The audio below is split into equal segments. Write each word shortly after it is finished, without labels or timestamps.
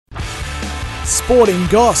Sporting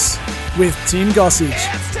Goss with Tim Gossage.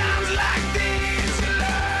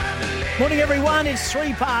 Morning, everyone. It's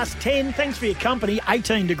 10:03. Thanks for your company.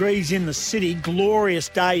 18 degrees in the city. Glorious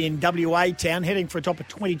day in WA town. Heading for a top of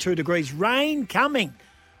 22 degrees. Rain coming.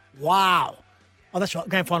 Wow. Oh, that's right.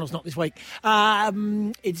 Grand final's not this week.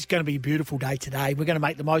 It's going to be a beautiful day today. We're going to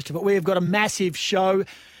make the most of it. We've got a massive show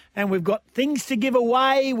and we've got things to give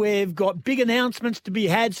away. We've got big announcements to be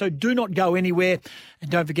had, so do not go anywhere.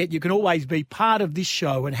 And don't forget, you can always be part of this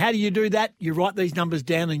show. And how do you do that? You write these numbers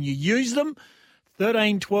down and you use them.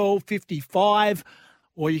 13 12 55,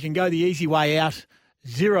 or you can go the easy way out,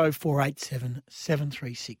 0487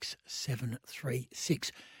 736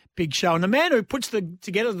 736. Big show. And the man who puts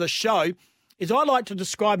together the show is, I like to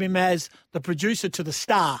describe him as the producer to the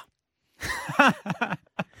star.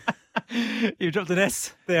 You dropped an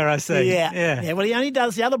S there, I see. Yeah. Well, he only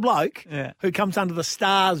does, the other bloke who comes under the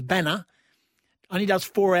Stars banner, only does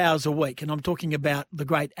 4 hours a week, and I'm talking about the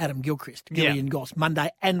great Adam Gilchrist, Gilly and Goss, Monday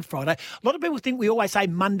and Friday. A lot of people think we always say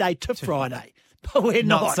Monday to Friday, but we're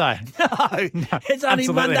not. Not so. No, it's only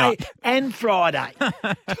Monday not. and Friday.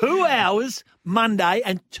 2 hours Monday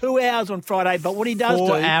and 2 hours on Friday, but what he does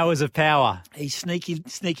 4 hours of power. he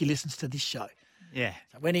sneaky listens to this show. Yeah.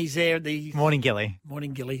 So when he's there at the Morning, Gilly.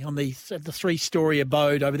 Morning Gilly on the 3-story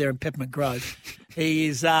abode over there in Peppermint Grove, he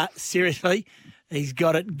is seriously. He's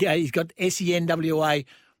got it. He's got SENWA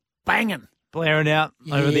banging. Blaring out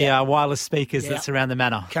over the wireless speakers that surround the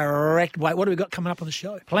manor. Correct. Wait, what have we got coming up on the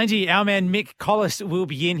show? Plenty. Our man Mick Colliss will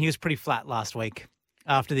be in. He was pretty flat last week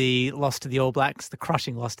after the loss to the All Blacks, the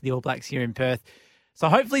crushing loss to the All Blacks here in Perth. So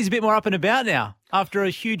hopefully he's a bit more up and about now after a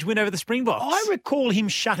huge win over the Springboks. I recall him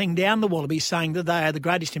shutting down the Wallabies, saying that they are the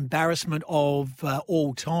greatest embarrassment of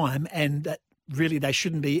all time and that really they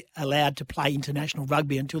shouldn't be allowed to play international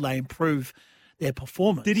rugby until they improve their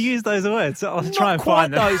performance. Did he use those words? I'll Not try and quite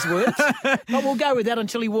find them. those words, but we'll go with that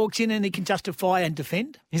until he walks in and he can justify and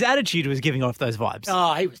defend. His attitude was giving off those vibes.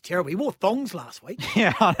 Oh, he was terrible. He wore thongs last week.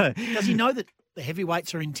 Yeah, I know. Does he know that the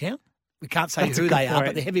heavyweights are in town? We can't say That's a who good they are, point.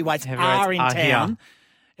 but the heavyweights are in town. Here.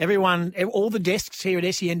 Everyone, all the desks here at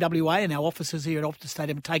SENWA and our offices here at Optus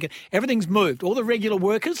Stadium have taken, everything's moved. All the regular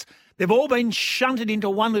workers, they've all been shunted into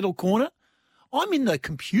one little corner. I'm in the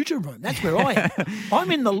computer room. That's where I am.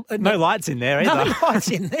 I'm in the... No lights in there either. No lights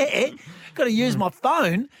in there. Got to use my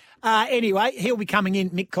phone. Anyway, he'll be coming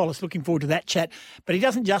in, Mick Colliss, looking forward to that chat. But he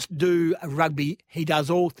doesn't just do rugby. He does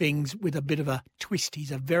all things with a bit of a twist. He's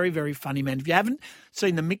a very, very funny man. If you haven't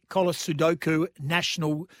seen the Mick Colliss Sudoku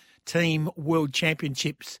National Team World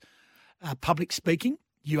Championships public speaking,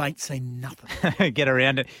 you ain't seen nothing. Get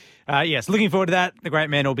around it. Yes, looking forward to that. The great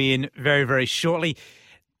man will be in very, very shortly.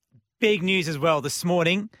 Big news as well this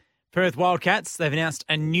morning. Perth Wildcats, they've announced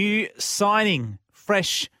a new signing.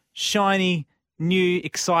 Fresh, shiny, new,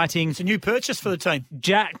 exciting. It's a new purchase for the team.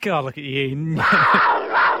 Jack, oh, look at you.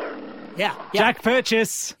 Yeah. Jack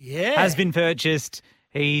Purchase has been purchased.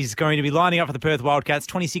 He's going to be lining up for the Perth Wildcats,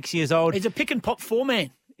 26 years old. He's a pick and pop four-man.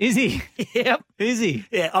 Is he? Yep. Is he?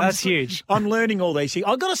 Yeah. That's huge. I'm learning all these things.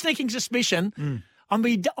 I've got a sneaking suspicion I'm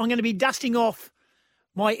going to be dusting off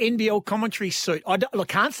my NBL commentary suit. I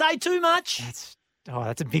can't say too much.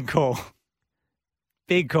 That's a big call.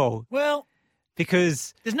 Big call. Well,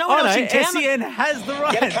 because there's no one else in town. SEN has the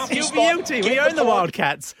rights. You'll be empty. We own the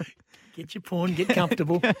Wildcats. Get your porn, get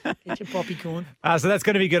comfortable, get your poppy corn. So that's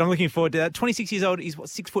going to be good. I'm looking forward to that. 26 years old. He's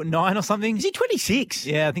 6'9" or something? Is he 26?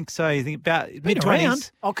 Yeah, I think so. I think about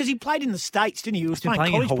mid-20s. Oh, because he played in the States, didn't he? He was He's been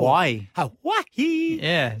playing in Hawaii. Hawaii.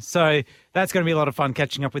 Yeah, so that's going to be a lot of fun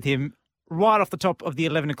catching up with him right off the top of the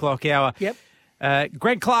 11 o'clock hour. Yep.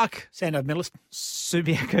 Greg Clark. Sando Millis.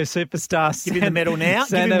 Subiaco superstar. Give him the medal now.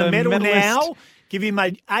 Give him the medal now. Give him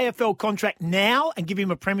an AFL contract now and give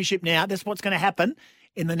him a premiership now. That's what's going to happen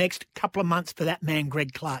in the next couple of months for that man,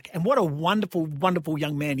 Greg Clark. And what a wonderful, wonderful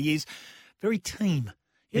young man he is. Very team.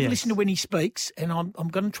 You ever listen to when he speaks, and I'm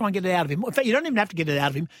going to try and get it out of him. In fact, you don't even have to get it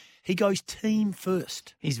out of him. He goes team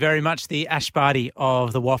first. He's very much the Ash Barty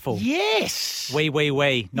of the waffle. Yes. We,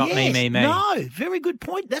 not me. No, very good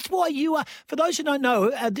point. That's why you are, for those who don't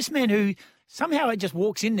know, this man who somehow just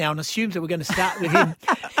walks in now and assumes that we're going to start with him.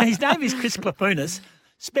 His name is Chris Klapunas.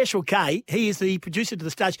 Special K, he is the producer to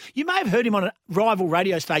the stage. You may have heard him on rival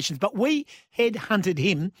radio stations, but we headhunted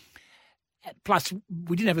him. Plus,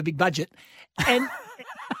 we didn't have a big budget. And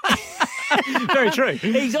very true.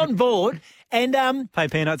 He's on board. And pay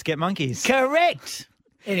peanuts, get monkeys. Correct.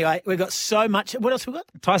 Anyway, we've got so much. What else we got?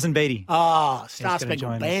 Tyson Beattie. Oh, He's Star gonna Spangled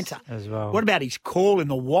join us Banter. as well. What about his call in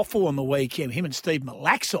the waffle on the weekend? Him and Steve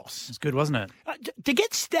Malaxos. It's good, wasn't it? To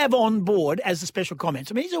get Stav on board as the special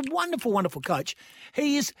comments, I mean, he's a wonderful, wonderful coach.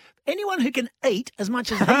 He is anyone who can eat as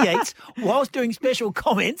much as he eats whilst doing special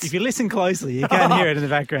comments. If you listen closely, you can hear it in the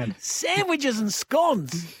background. Sandwiches and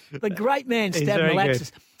scones. The great man, He's Stav very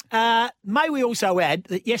Malaxos. May we also add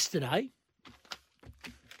that yesterday,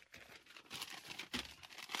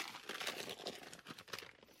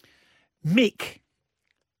 Mick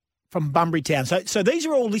from Bunbury Town. So these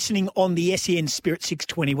are all listening on the SEN Spirit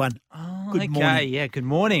 621. Oh, Good okay. morning. Yeah, good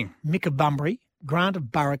morning. Mick of Bunbury, Grant of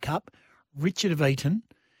Burracup, Richard of Eton,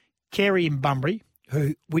 Kerry in Bunbury,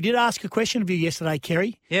 who we did ask a question of you yesterday,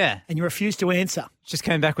 Kerry. Yeah. And you refused to answer. Just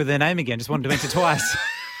came back with their name again. Just wanted to enter twice.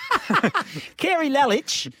 Kerry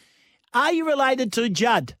Lalich, are you related to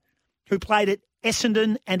Judd, who played at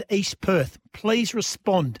Essendon and East Perth? Please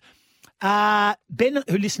respond. Ben,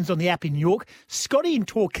 who listens on the app in York, Scotty in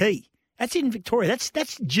Torquay. That's in Victoria.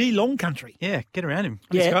 That's Geelong country. Yeah, get around him.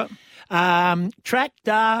 Yeah.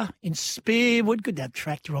 Tractor in Spearwood. Good to have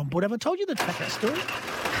Tractor on board. Have I told you the Tractor story?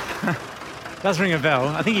 Does ring a bell.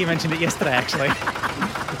 I think you mentioned it yesterday, actually.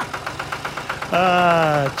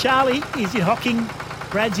 Charlie is in Hocking.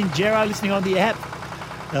 Brad's in Jarrow, listening on the app.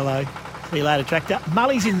 Hello. See you later, Tractor.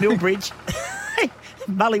 Mully's in Millbridge.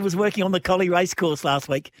 Mully was working on the Collie racecourse last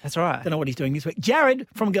week. That's right. Don't know what he's doing this week. Jared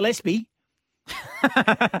from Gillespie.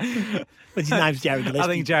 But his name's Jared Gillespie. I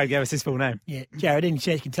think Jared gave us his full name. Yeah, Jared, any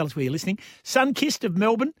chance you can tell us where you're listening. Sunkissed of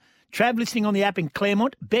Melbourne. Trav listening on the app in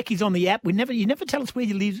Claremont. Beck is on the app. You never tell us where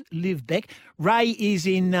you live, Beck. Ray is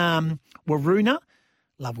in Waroona.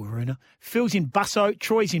 Love Waroona. Phil's in Busso.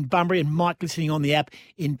 Troy's in Bunbury. And Mike listening on the app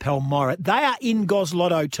in Palmyra. They are in Goss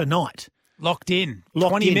Lotto tonight. Locked in.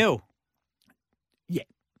 Locked 20 in. mil. Yeah.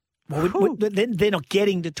 Well, they're not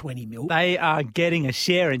getting to 20 mil. They are getting a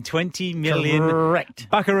share in 20 million Correct.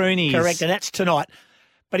 buckaroonies. Correct, and that's tonight.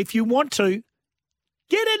 But if you want to,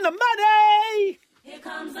 get in the money! Here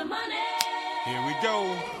comes the money. Here we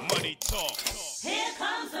go. Money talk. Here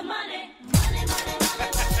comes the money. Money, money,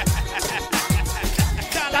 money.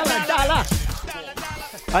 Dollar.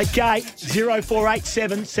 Okay,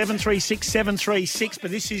 0487 736 736,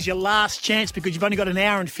 but this is your last chance because you've only got an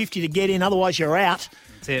hour and 50 to get in, otherwise you're out.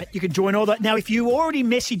 That's it. You can join all that. Now, if you already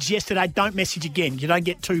messaged yesterday, don't message again. You don't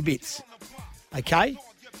get 2 bits. Okay?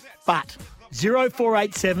 But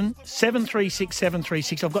 0487 736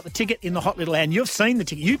 736. I've got the ticket in the hot little hand. You've seen the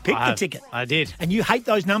ticket. You picked the ticket. I did. And you hate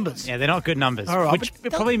those numbers. Yeah, they're not good numbers. All right, which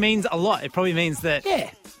but it probably means a lot. It probably means that Yeah.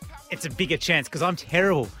 it's a bigger chance because I'm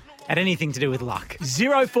terrible at anything to do with luck.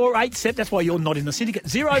 0487. That's why you're not in the syndicate.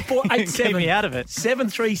 0487 Keep me out of it.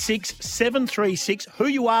 736 736. Who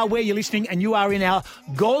you are, where you're listening, and you are in our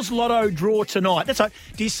Goz Lotto draw tonight. That's right.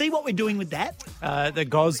 Do you see what we're doing with that? The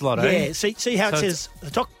Goss Lotto. Yeah. See how it So says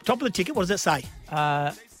the top of the ticket. What does it say?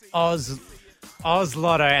 Oz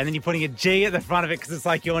Lotto, and then you're putting a G at the front of it because it's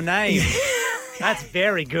like your name. That's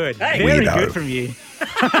very good. Very good from you.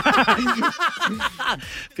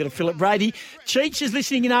 Bit of Philip Brady. Cheech is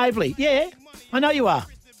listening in Aveley. Yeah, I know you are.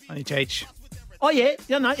 Only Cheech. Oh, yeah.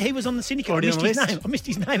 No, he was on the syndicate. Already I missed on the his list? name. I missed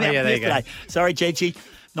his name Oh, out yeah, there you go. yesterday. Sorry, Cheechy.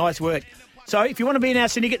 Nice work. So if you want to be in our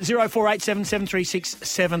syndicate, 0487 736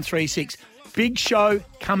 736. Big show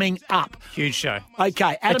coming up. Huge show.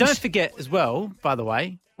 Okay, And Adam's... don't forget as well, by the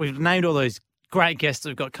way, we've named all those great guests that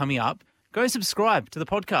we've got coming up. Go subscribe to the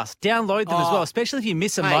podcast. Download them as well, especially if you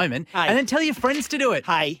miss a moment. Hey. And then tell your friends to do it.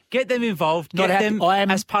 Hey. Get them involved. Not Get happy- them I am-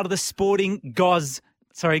 as part of the sporting Goss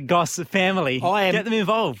family. Get them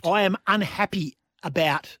involved. I am unhappy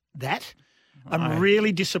about that. I'm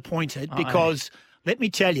really disappointed because, let me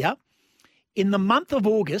tell you, in the month of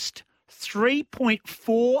August,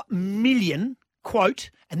 3.4 million,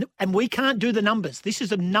 quote, and we can't do the numbers. This is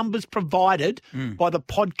the numbers provided by the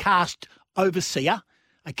podcast overseer,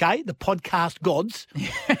 okay, the podcast gods.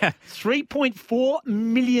 3.4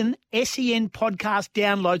 million SEN podcast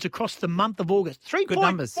downloads across the month of August.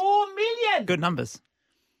 3.4 million. Good numbers.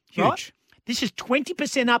 Huge. Right? This is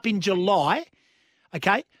 20% up in July,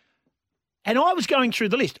 okay? And I was going through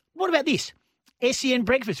the list. What about this? SEN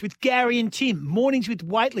Breakfast with Gary and Tim, Mornings with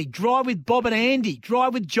Waitley, Drive with Bob and Andy,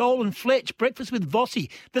 Drive with Joel and Fletch, Breakfast with Vossi,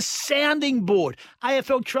 The Sounding Board,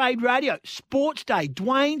 AFL Trade Radio, Sports Day,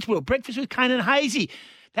 Dwayne's World, Breakfast with Kane and Hazy.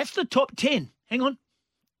 That's the top 10. Hang on.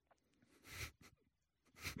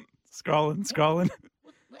 Scrolling.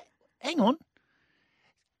 Hang on.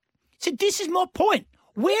 So this is my point.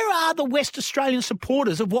 Where are the West Australian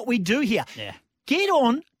supporters of what we do here? Yeah. Get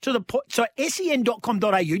on to so sen.com.au,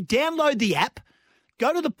 download the app,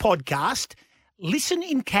 go to the podcast, listen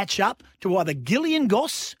in catch-up to either Gillian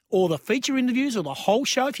Goss or the feature interviews or the whole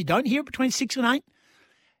show if you don't hear it between 6 and 8.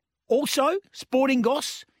 Also, Sporting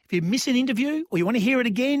Goss, if you miss an interview or you want to hear it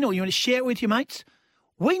again or you want to share it with your mates,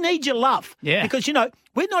 we need your love. Yeah. Because,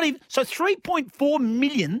 we're not even... So 3.4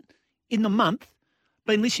 million in the month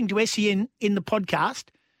been listening to SEN in the podcast,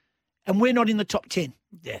 and we're not in the top 10.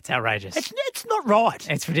 Yeah, it's outrageous. It's not right.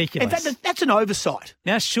 It's ridiculous. In fact, that's an oversight.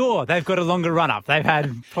 Now, sure, they've got a longer run-up. They've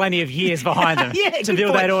had plenty of years behind them Yeah, to good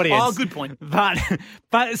build point. that audience. Oh, good point. But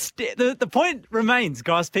the point remains,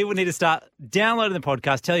 guys, people need to start downloading the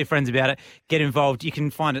podcast, tell your friends about it, get involved. You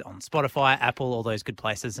can find it on Spotify, Apple, all those good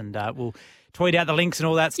places, and we'll tweet out the links and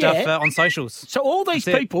all that stuff on socials. So all these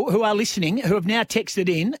people who are listening, who have now texted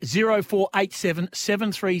in 0487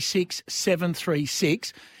 736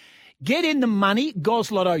 736, get in the money.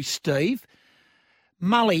 Goslotto Steve.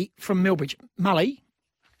 Mully from Millbridge. Mully,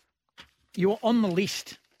 you were on the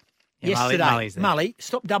list yesterday. Mully's there. Mully,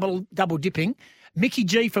 stop double dipping. Mickey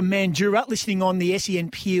G from Mandurah, listening on the SEN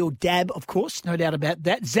Peel DAB, of course, no doubt about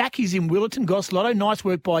that. Zach is in Willerton, Goslotto, nice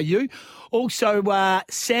work by you. Also,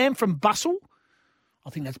 Sam from Bustle. I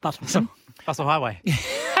think that's Bustle. Bustle Highway.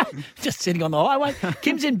 Just sitting on the highway.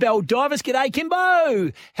 Kim's in Baldivis. G'day,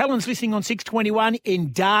 Kimbo. Helen's listening on 621 in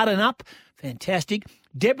Dardanup. Fantastic.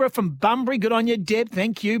 Deborah from Bunbury. Good on you, Deb.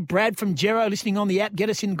 Thank you. Brad from Gero listening on the app. Get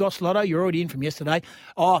us in Goslotto. You're already in from yesterday.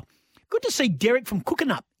 Oh, good to see Derek from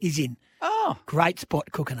Cookinup is in. Oh. Great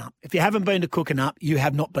spot, Cookinup. If you haven't been to Cookinup, you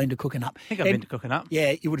have not been to Cookinup. I think I've been to Cookinup.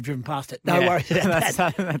 Yeah, you would have driven past it. No worries about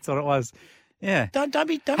that. That's what it was. Yeah. Don't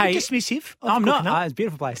be dismissive. Of I'm not. Cookinup. It's a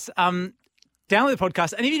beautiful place. Download the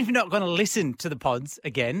podcast, and even if you're not going to listen to the pods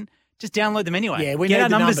again, just download them anyway. Yeah, we Get need our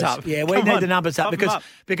the numbers numbers up. Yeah, we Come need on, the numbers up pump 'em up.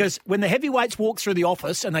 because when the heavyweights walk through the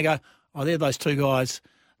office and they go, oh, they're those two guys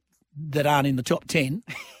that aren't in the top 10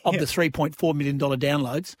 of the $3.4 million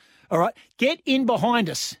downloads. All right, get in behind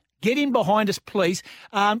us. Get in behind us, please.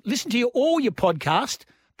 Listen to all your podcast,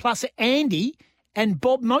 plus Andy and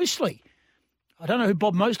Bob Mosley. I don't know who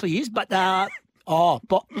Bob Mosley is, but Andy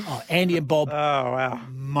and Bob. Oh, wow.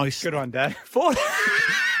 Mosley. Good one, Dad.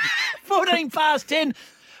 14 past 10.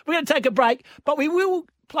 We're going to take a break, but we will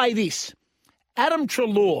play this. Adam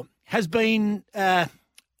Treloar has been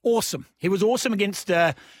awesome. He was awesome against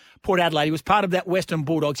Port Adelaide. He was part of that Western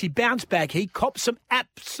Bulldogs. He bounced back. He copped some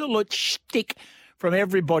absolute shtick from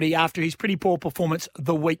everybody after his pretty poor performance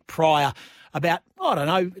the week prior about, I don't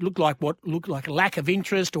know, it looked like a lack of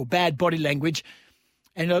interest or bad body language.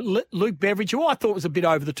 And Luke Beveridge, who I thought was a bit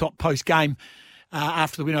over the top post-game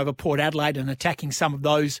after the win over Port Adelaide and attacking some of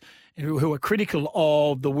those who are critical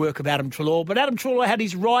of the work of Adam Treloar. But Adam Treloar had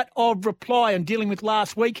his right of reply on dealing with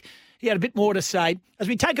last week. He had a bit more to say. As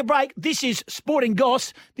we take a break, this is Sporting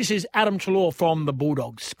Goss. This is Adam Treloar from the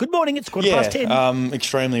Bulldogs. Good morning. It's 10:15.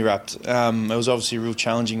 Extremely wrapped. It was obviously a real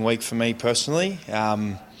challenging week for me personally.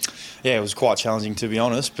 It was quite challenging to be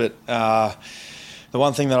honest. But the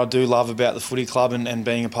one thing that I do love about the footy club and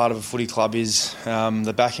being a part of a footy club is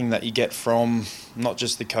the backing that you get from not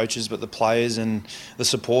just the coaches but the players and the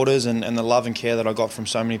supporters and the love and care that I got from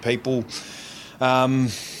so many people.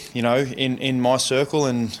 In my circle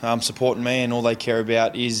and supporting me, and all they care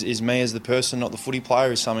about is me as the person, not the footy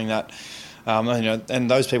player, is something that, and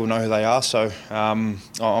those people know who they are. So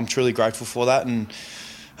I'm truly grateful for that, and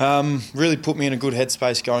really put me in a good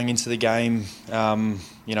headspace going into the game,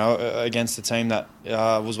 against a team that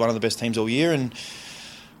was one of the best teams all year. And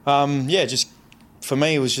just for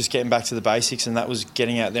me, it was just getting back to the basics, and that was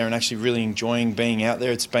getting out there and actually really enjoying being out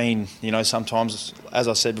there. It's been, sometimes, as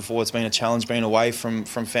I said before, it's been a challenge being away from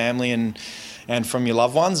family and from your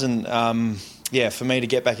loved ones. And, for me to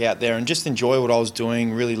get back out there and just enjoy what I was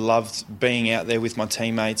doing, really loved being out there with my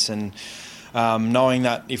teammates and knowing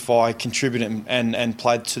that if I contributed and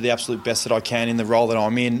played to the absolute best that I can in the role that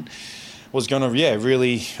I'm in, was going to,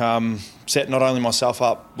 really set not only myself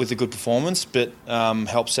up with a good performance, but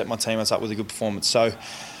help set my teammates up with a good performance. So,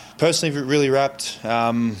 personally, really wrapped.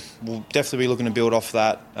 We'll definitely be looking to build off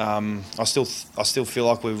that. I still feel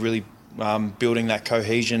like we're really building that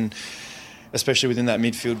cohesion, especially within that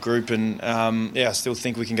midfield group. And I still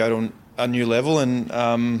think we can go to a new level, and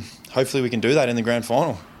hopefully we can do that in the grand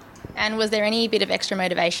final. And was there any bit of extra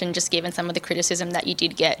motivation just given some of the criticism that you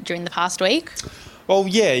did get during the past week? Well,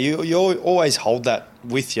 yeah, you always hold that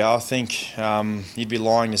with you. I think you'd be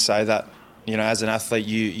lying to say that, as an athlete,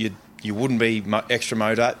 you wouldn't be extra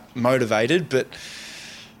motivated. But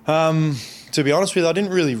to be honest with you, I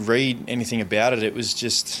didn't really read anything about it. It was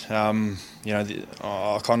just, I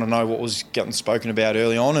kind of know what was getting spoken about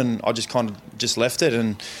early on, and I just kind of just left it.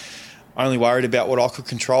 And only worried about what I could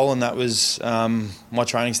control, and that was my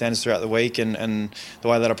training standards throughout the week and the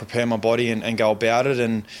way that I prepare my body and go about it,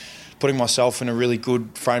 and putting myself in a really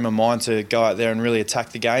good frame of mind to go out there and really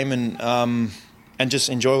attack the game and just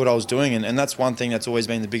enjoy what I was doing. And that's one thing that's always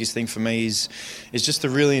been the biggest thing for me is just to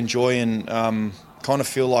really enjoy and kind of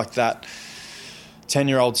feel like that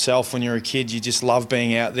 10-year-old self when you're a kid. You just love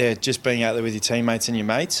being out there with your teammates and your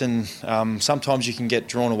mates. And sometimes you can get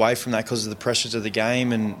drawn away from that because of the pressures of the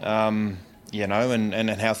game and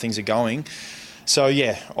how things are going. So,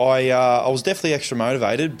 yeah, I was definitely extra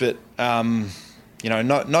motivated, but,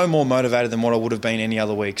 no more motivated than what I would have been any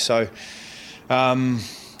other week. So,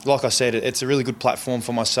 like I said, it's a really good platform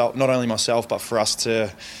for myself, not only myself, but for us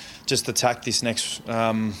to just attack this next,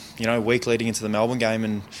 week leading into the Melbourne game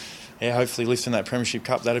and, hopefully lifting that Premiership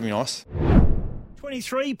Cup. That'd be nice.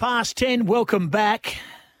 23 past 10, welcome back.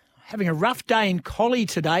 Having a rough day in Collie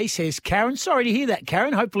today, says Karen. Sorry to hear that,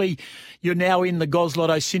 Karen. Hopefully you're now in the Goss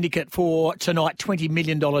Lotto syndicate for tonight, $20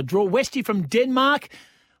 million draw. Westy from Denmark.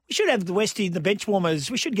 We should have the Westy in the bench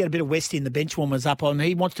warmers. We should get a bit of Westy in the bench warmers up on.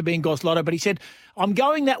 He wants to be in Goss Lotto, but he said, I'm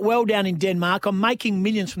going that well down in Denmark. I'm making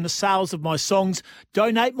millions from the sales of my songs.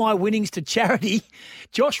 Donate my winnings to charity.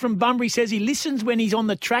 Josh from Bunbury says he listens when he's on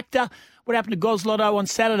the tractor. What happened to Goss Lotto on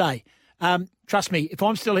Saturday? Trust me, if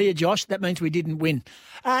I'm still here, Josh, that means we didn't win.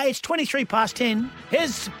 It's 23 past 10.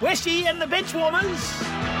 Here's Westy and the bench warmers. It's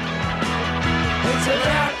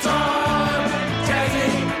about time,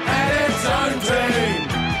 Tassie had its own team.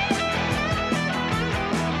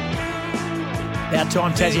 About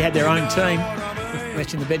time Tassie had their own team.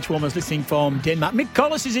 West in the bench warmers listening from Denmark. Mick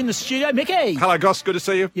Colliss is in the studio. Mickey. Hello, Goss. Good to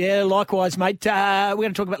see you. Yeah, likewise, mate. We're going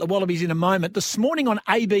to talk about the Wallabies in a moment. This morning on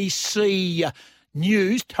ABC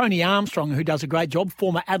News, Tony Armstrong, who does a great job,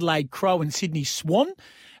 former Adelaide Crow and Sydney Swan,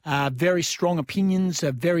 very strong opinions,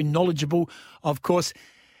 very knowledgeable, of course.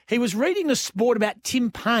 He was reading the Sport about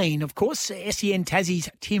Tim Payne, of course, SEN Tassie's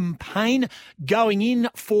Tim Payne, going in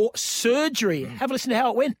for surgery. Have a listen to how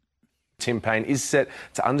it went. Tim Payne is set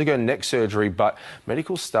to undergo neck surgery, but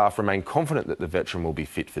medical staff remain confident that the veteran will be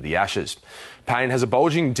fit for the Ashes. Payne has a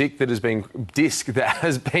bulging disc that has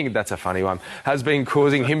been that's a funny one, has been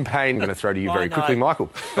causing him pain. I'm going to throw to you very quickly,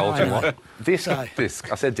 Michael. Bulging what? Disc. I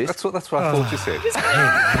said disc. That's what I thought you said.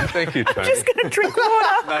 Thank you, Tony. Just going to drink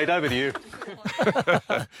water. Mate, over to you.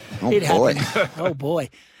 It happens. Oh, boy.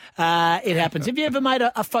 It happens. Have you ever made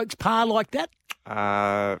a folks par like that?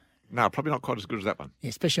 No, probably not quite as good as that one.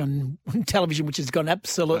 Yeah, especially on television, which has gone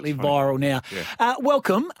absolutely viral now. Yeah.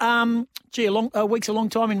 Welcome. A week's a long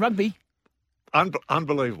time in rugby.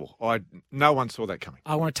 Unbelievable. No one saw that coming.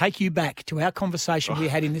 I want to take you back to our conversation we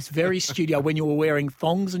had in this very studio when you were wearing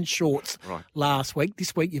thongs and shorts last week.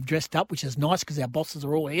 This week you've dressed up, which is nice because our bosses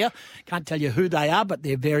are all here. Can't tell you who they are, but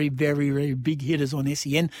they're very, very, very big hitters on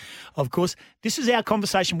SEN. Of course, this is our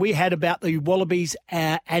conversation we had about the Wallabies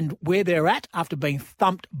and where they're at after being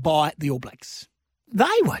thumped by the All Blacks. They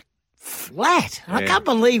were flat. Yeah. I can't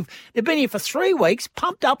believe they've been here for 3 weeks,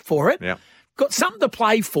 pumped up for it. Yeah. Got something to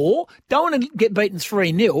play for, don't want to get beaten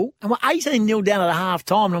 3-0, and we're 18-0 down at half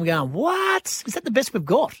time, and I'm going, what? Is that the best we've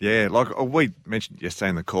got? Yeah, like we mentioned yesterday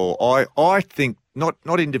in the call, I think, not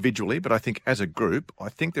individually, but I think as a group, I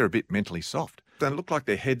think they're a bit mentally soft. They look like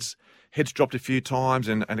their heads dropped a few times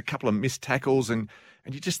and a couple of missed tackles, and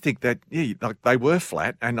you just think that, like they were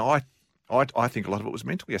flat, and I think a lot of it was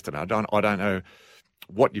mental yesterday. I don't know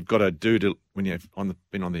what you've got to do to when you've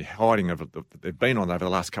been on the hiding of they've been on over the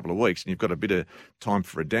last couple of weeks, and you've got a bit of time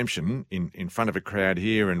for redemption in front of a crowd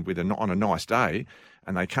here and on a nice day,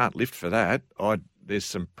 and they can't lift for that. There's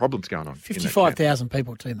some problems going on. 55,000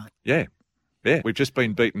 people too, mate. Yeah. Yeah, we've just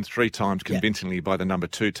been beaten 3 times convincingly by the number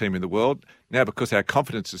 2 team in the world. Now, because our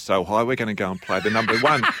confidence is so high, we're going to go and play the number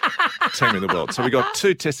 1 team in the world. So we've got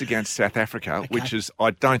 2 tests against South Africa, which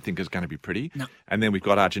I don't think is going to be pretty. No. And then we've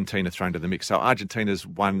got Argentina thrown to the mix. So Argentina's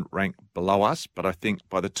 1 rank below us, but I think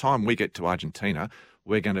by the time we get to Argentina,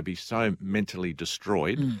 we're going to be so mentally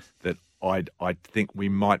destroyed that I think we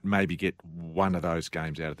might maybe get one of those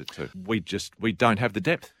games out of the 2. We don't have the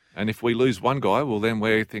depth. And if we lose one guy, well, then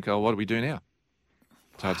we think, what do we do now?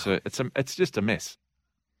 So it's just a mess.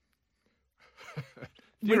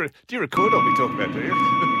 Do you record what we talk about, do you?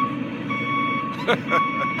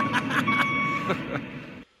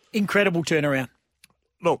 Incredible turnaround.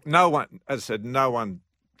 Look, no one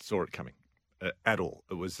saw it coming at all.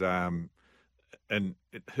 It was, no one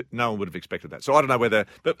would have expected that. So I don't know whether,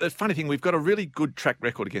 but the funny thing, we've got a really good track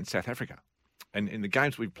record against South Africa. And in the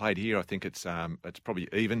games we've played here, I think it's probably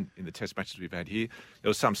even in the test matches we've had here. There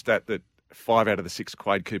was some stat that 5 out of the 6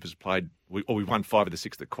 Quade Coopers played, we won 5 of the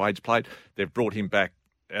 6 that Quade's played. They've brought him back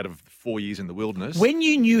out of 4 years in the wilderness. When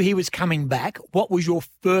you knew he was coming back, what was your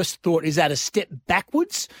first thought? Is that a step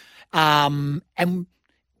backwards? And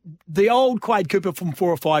the old Quade Cooper from 4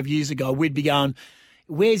 or 5 years ago, we'd be going,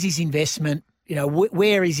 where's his investment? You know,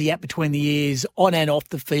 where is he at between the ears, on and off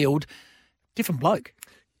the field? Different bloke.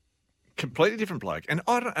 Completely different bloke. And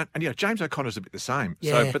James O'Connor's a bit the same.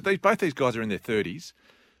 Yeah. So, but both these guys are in their 30s,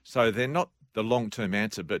 so they're not the long-term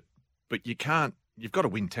answer, but you've got to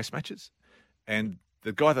win test matches. And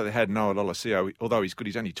the guy that they had, Noah Lolosio, although he's good,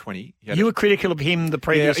 he's only 20. You were critical of him the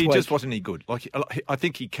previous week. He just wasn't any good. Like, I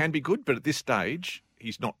think he can be good, but at this stage,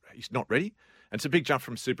 he's not ready. And it's a big jump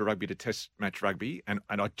from Super Rugby to Test match rugby, and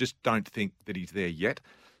I just don't think that he's there yet.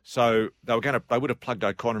 So they would have plugged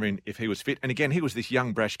O'Connor in if he was fit. And again, he was this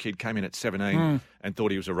young brash kid, came in at 17 and thought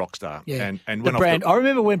he was a rock star. Yeah. And the brand. I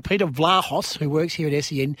remember when Peter Vlahos, who works here at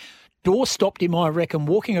SEN, door stopped him, I reckon,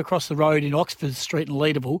 walking across the road in Oxford Street in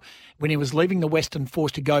Leederville when he was leaving the Western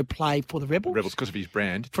Force to go play for the Rebels. Because of his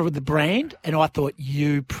brand. For the brand. And I thought,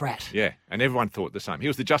 you prat. Yeah, and everyone thought the same. He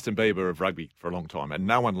was the Justin Bieber of rugby for a long time, and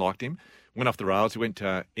no one liked him. Went off the rails. He went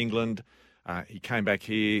to England. He came back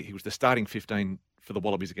here. He was the starting 15 for the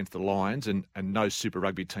Wallabies against the Lions, and no Super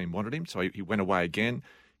Rugby team wanted him. So he went away again,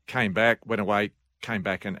 came back, went away, came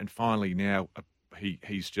back, and finally now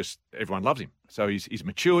he's just, everyone loves him. So he's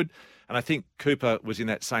matured. And I think Cooper was in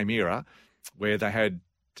that same era where they had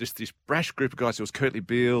just this brash group of guys. It was Kurtley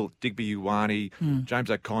Beale, Digby Ioane, James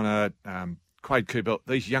O'Connor, Quade Cooper,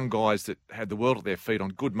 these young guys that had the world at their feet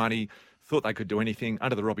on good money, thought they could do anything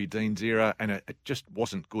under the Robbie Deans era, and it just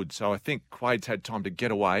wasn't good. So I think Quade's had time to get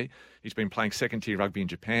away. He's been playing second-tier rugby in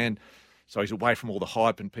Japan, so he's away from all the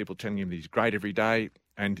hype and people telling him that he's great every day,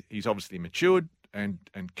 and he's obviously matured and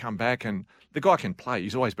come back. And the guy can play.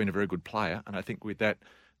 He's always been a very good player, and I think with that,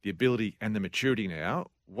 the ability and the maturity now,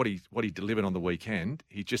 what he delivered on the weekend,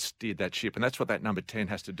 he just steered that ship, and that's what that number 10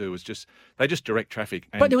 has to do. Is they just direct traffic.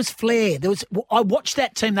 And but there was flair. I watched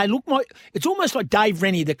that team. They look like it's almost like Dave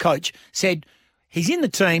Rennie, the coach, said he's in the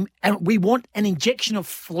team, and we want an injection of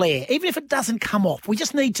flair, even if it doesn't come off. We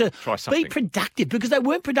just need to be productive, because they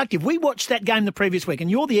weren't productive. We watched that game the previous week, and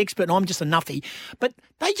you're the expert, and I'm just a nuffy. But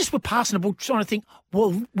they just were passing the ball, trying to think,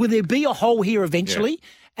 well, will there be a hole here eventually? Yeah.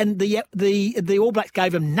 And the All Blacks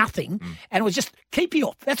gave him nothing, and it was just keep you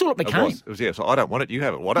off. That's all it became. It was so I don't want it, you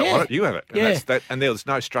have it. Well, I don't want it, you have it. And, and there was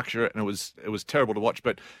no structure, and it was terrible to watch.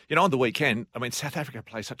 But, on the weekend, I mean, South Africa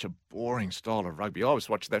plays such a boring style of rugby. I was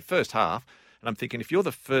watching that first half, and I'm thinking, if you're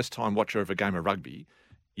the first-time watcher of a game of rugby,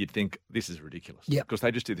 you'd think this is ridiculous. Yeah. Because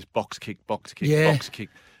they just do this box kick, box kick,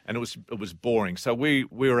 and it was boring. So we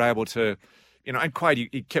were able to... and Quade,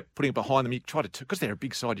 he kept putting it behind them. You tried to, because they're a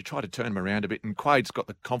big side, you try to turn them around a bit. And Quade's got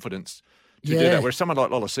the confidence to do that. Whereas someone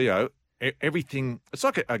like Lolosio, everything, it's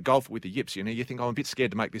like a golf with the yips. You think, I'm a bit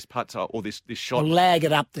scared to make this putt or this shot. I'll lag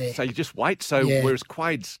it up there. So you just wait. So whereas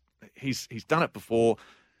Quade's, he's done it before,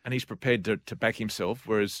 and he's prepared to back himself,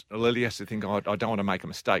 whereas Lily has to think, I don't want to make a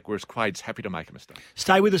mistake, whereas Quade's happy to make a mistake.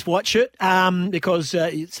 Stay with us, White Shirt, because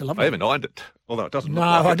it's a lovely... I haven't ironed it, although it doesn't No, look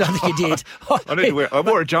like I don't think you did. I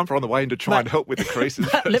wore a jumper on the way in to try and help with the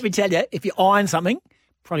creases. Let me tell you, if you iron something,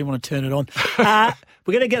 probably want to turn it on.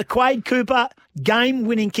 We're going to get a Quade Cooper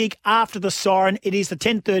game-winning kick after the siren. It is the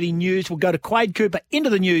 10:30 news. We'll go to Quade Cooper into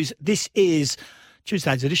the news. This is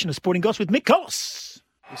Tuesday's edition of Sporting Goss with Mick Colliss.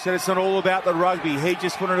 He said it's not all about the rugby. He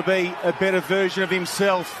just wanted to be a better version of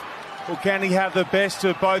himself. Or can he have the best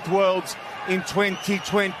of both worlds in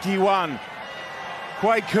 2021?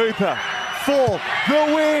 Quade Cooper for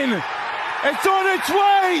the win. It's on its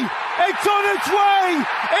way. It's on its way.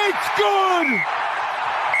 It's good.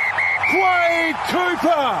 Quade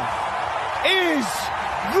Cooper is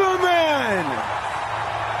the man.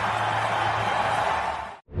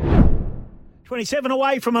 27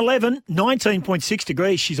 away from 11, 19.6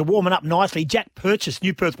 degrees. She's warming up nicely. Jack Purchase,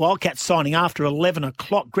 new Perth Wildcats signing after 11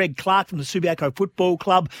 o'clock. Greg Clark from the Subiaco Football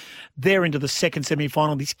Club. They're into the second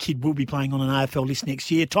semi-final. This kid will be playing on an AFL list next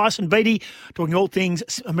year. Tyson Beattie, talking all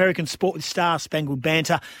things American sport with Star Spangled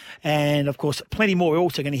Banter. And, of course, plenty more. We're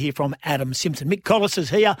also going to hear from Adam Simpson. Mick Colliss is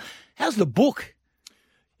here. How's the book?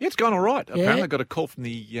 Yeah, it's gone all right. Apparently I got a call from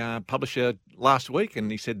the publisher last week, and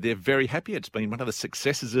he said they're very happy. It's been one of the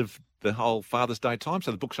successes of the whole Father's Day time, so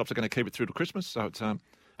the bookshops are going to keep it through to Christmas. So it's and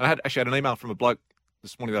I had an email from a bloke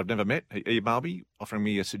this morning that I've never met. He emailed me offering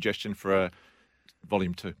me a suggestion for a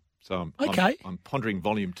volume 2. So I'm pondering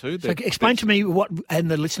volume 2. So explain to me and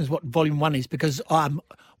the listeners what volume 1 is, because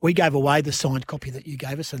we gave away the signed copy that you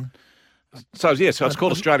gave us, and So it's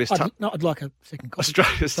called Australia's I'd like a second copy.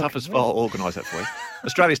 Australia's toughest. I'll organise that for you.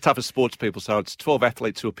 Australia's toughest sports people. So it's 12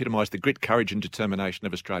 athletes who epitomise the grit, courage, and determination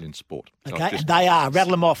of Australian sport. So Okay, and they are.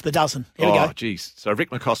 Rattle them off, the dozen. Here we go. Oh, geez. So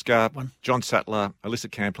Rick McCosker, John Sattler, Alyssa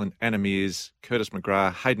Camplin, Anna Mears, Curtis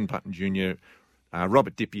McGrath, Hayden Button Jr.,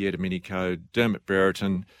 Robert Dippier Domenico, Dermot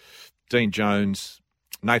Brereton, Dean Jones,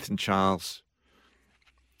 Nathan Charles,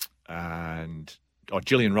 and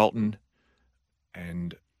Gillian Rolton,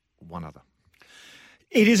 and one other.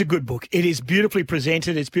 It is a good book. It is beautifully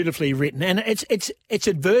presented. It's beautifully written, and it's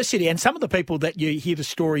adversity. And some of the people that you hear the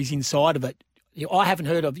stories inside of it, I haven't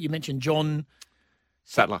heard of. You mentioned John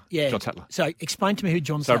Sattler. Yeah. John Sattler. So explain to me who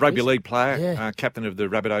John So Sattler rugby is. league player, Yeah. captain of the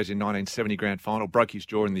Rabbitohs in 1970 grand final, broke his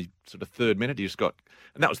jaw in the sort of third minute. He just got,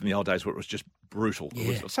 and that was in the old days where it was just brutal.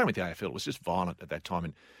 Yeah. It was, same with the AFL. It was just violent at that time,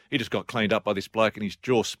 and he just got cleaned up by this bloke, and his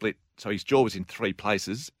jaw split. So his jaw was in three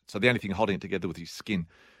places. So the only thing holding it together was his skin.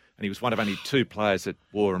 And he was one of only two players that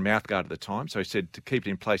wore a mouthguard at the time. So he said to keep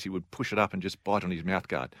it in place, he would push it up and just bite on his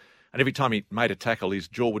mouthguard. And every time he made a tackle, his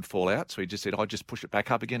jaw would fall out. So he just said, I'd just push it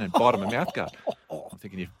back up again and bite on a mouthguard. I'm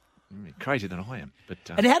thinking, you're crazier than I am. But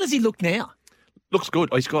And how does he look now? looks good.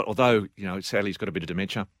 He's got, although, sadly he's got a bit of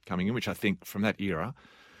dementia coming in, which I think from that era,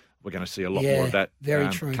 we're going to see a lot more of that very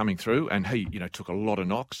true. coming through. And he, took a lot of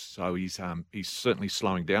knocks. So he's certainly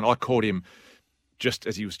slowing down. I caught him just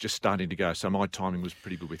as he was just starting to go. So my timing was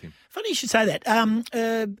pretty good with him. Funny you should say that.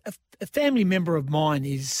 A family member of mine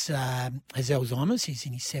has Alzheimer's. He's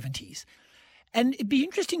in his 70s. And it'd be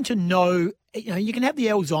interesting to know, you can have the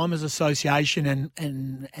Alzheimer's Association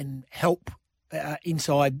and help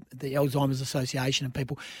inside the Alzheimer's Association and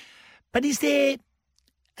people. But is there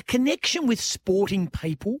a connection with sporting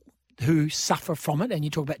people who suffer from it? And you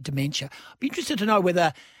talk about dementia. I'd be interested to know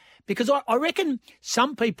whether, because I reckon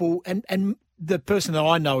some people, and the person that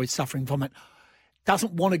I know is suffering from it,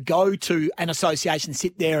 doesn't want to go to an association,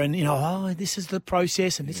 sit there and, this is the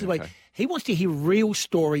process and this is the way. He wants to hear real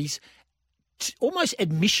stories, almost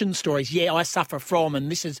admission stories. Yeah, I suffer from,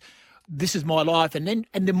 and this is my life. And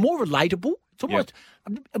they're more relatable. It's almost,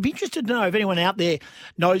 I'd be interested to know if anyone out there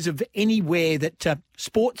knows of anywhere that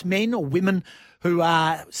sportsmen or women who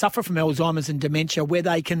suffer from Alzheimer's and dementia, where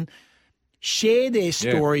they can share their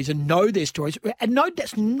stories and know their stories, and know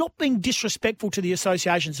that's not being disrespectful to the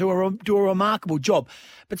associations who do a remarkable job.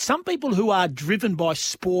 But some people who are driven by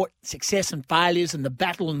sport, success and failures and the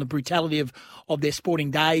battle and the brutality of their sporting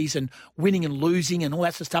days and winning and losing and all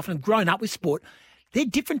that sort of stuff, and have grown up with sport, they're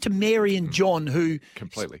different to Mary and John who...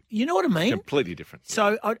 Completely. You know what I mean? Completely different.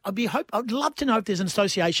 So I'd love to know if there's an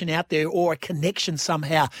association out there or a connection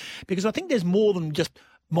somehow, because I think there's more than just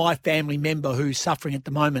my family member who's suffering at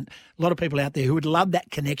the moment. A lot of people out there who would love that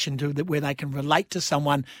connection to that, where they can relate to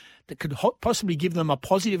someone that could possibly give them a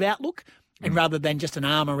positive outlook, and rather than just an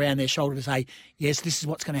arm around their shoulder to say, yes, this is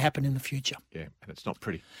what's going to happen in the future. Yeah, and it's not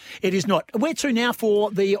pretty. It is not. Where to now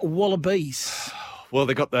for the Wallabies? Well,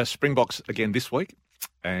 they got the Springboks again this week,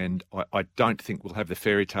 and I don't think we'll have the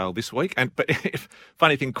fairy tale this week. But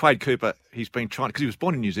funny thing, Quade Cooper, he's been trying, because he was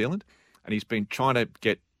born in New Zealand, and he's been trying to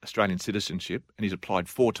get Australian citizenship, and he's applied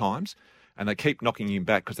 4 times, and they keep knocking him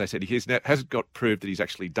back because they said he hasn't got proved that he's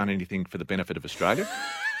actually done anything for the benefit of Australia.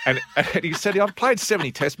 and he said, I've played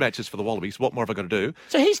 70 test matches for the Wallabies. What more have I got to do?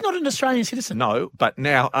 So he's not an Australian citizen? No, but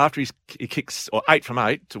now after he kicks 8 from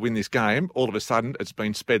 8 to win this game, all of a sudden it's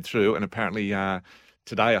been sped through, and apparently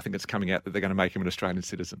today I think it's coming out that they're going to make him an Australian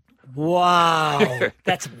citizen. Wow.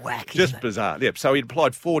 That's whack, Just isn't it? bizarre. Yep. So he'd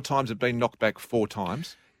applied 4 times and been knocked back 4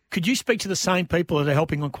 times. Could you speak to the same people that are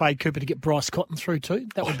helping on Quade Cooper to get Bryce Cotton through too?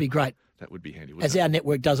 That would be great. That would be handy, wouldn't As it? our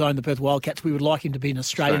network does own the Perth Wildcats, we would like him to be an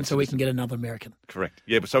Australian so we can get another American. Correct.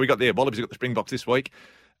 Yeah, but so we got there. Wallabies got the Springboks this week,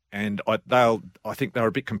 and I think they were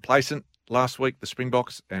a bit complacent last week, the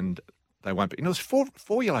Springboks, and they won't be. There's 4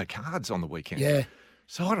 yellow cards on the weekend. Yeah.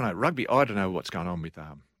 So I don't know, rugby, I don't know what's going on with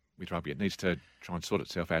rugby. It needs to try and sort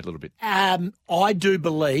itself out a little bit. I do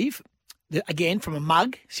believe that, again, from a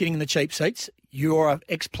mug sitting in the cheap seats, you're an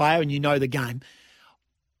ex-player and you know the game.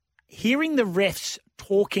 Hearing the refs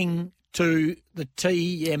talking to the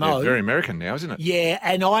TMO, Yeah, very American now, isn't it? Yeah,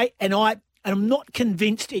 and I'm not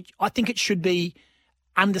convinced. I think it should be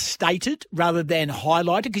understated rather than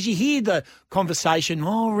highlighted, because you hear the conversation.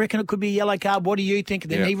 Oh, I reckon it could be a yellow card. What do you think?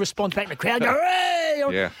 And then he responds back, and the crowd go, "Hey!"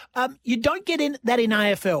 Yeah. You don't get that in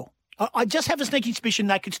AFL. I just have a sneaking suspicion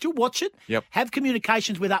they could still watch it, have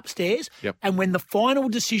communications with upstairs, and when the final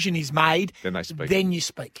decision is made, then they speak. Then you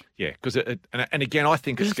speak. Yeah, because and again, I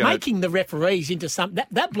think it's making the referees into some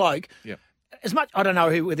that bloke. Yep. As much, I don't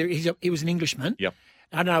know whether he was an Englishman. Yep.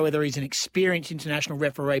 I don't know whether he's an experienced international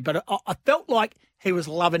referee, but I felt like He was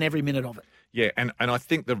loving every minute of it. Yeah, and I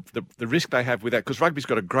think the risk they have with that, because rugby's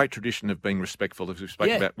got a great tradition of being respectful, as we've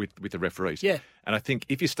spoken about with the referees. Yeah. And I think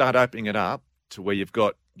if you start opening it up to where you're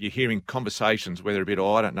hearing conversations, whether a bit,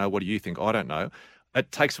 I don't know, what do you think, I don't know,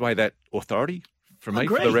 it takes away that authority for me,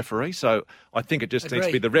 for the referee. So I think it just needs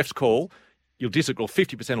to be the ref's call. You'll disagree,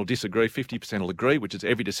 50% will disagree, 50% will agree, which is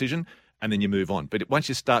every decision, and then you move on. But once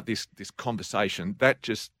you start this conversation,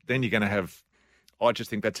 then you're going to have... I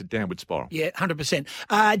just think that's a downward spiral. Yeah,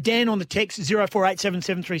 100%. Dan on the text, 0487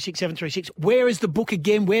 736 736. Where is the book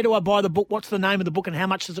again? Where do I buy the book? What's the name of the book and how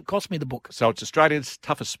much does it cost me, the book? So it's Australia's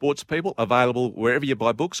Toughest Sports People, available wherever you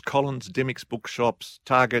buy books, Collins, Dimick's bookshops,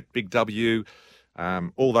 Target, Big W,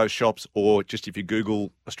 all those shops, or just if you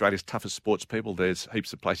Google Australia's Toughest Sports People, there's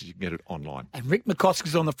heaps of places you can get it online. And Rick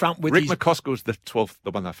McCoskey's on the front with Rick McCosker was the 12th,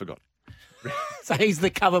 the one I forgot. So he's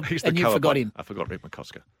the cover, you forgot him. I forgot Rick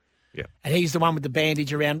McCosker. Yeah. And he's the one with the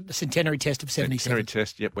bandage around the centenary test of 77. Centenary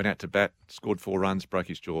test, yep, went out to bat, scored 4 runs, broke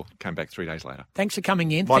his jaw, came back 3 days later. Thanks for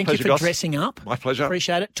coming in. My Thank pleasure, you for Goss. Dressing up. My pleasure.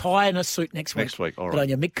 Appreciate it. Tie and a suit next week. Next week, all right. Good on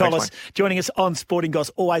you. Mick Thanks, Colliss mate. joining us on Sporting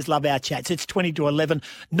Goss. Always love our chats. It's 20 to 11,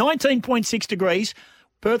 19.6 degrees.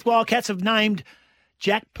 Perth Wildcats have named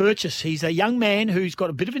Jack Purchase. He's a young man who's got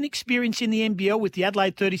a bit of an experience in the NBL with the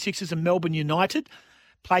Adelaide 36ers and Melbourne United.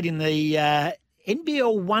 Played in the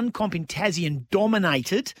NBL 1 comp in Tassie and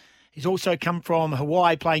dominated. He's also come from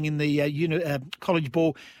Hawaii, playing in the college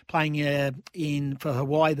ball, playing for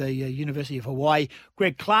Hawaii, the University of Hawaii.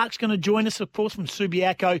 Greg Clark's going to join us, of course, from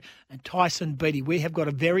Subiaco, and Tyson Beattie. We have got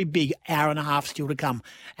a very big hour and a half still to come.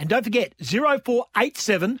 And don't forget,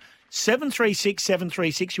 0487 736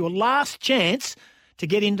 736, your last chance to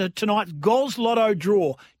get into tonight's Goss Lotto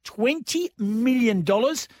draw. $20 million.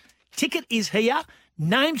 Ticket is here.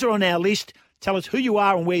 Names are on our list. Tell us who you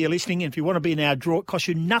are and where you're listening. And if you want to be in our draw, it costs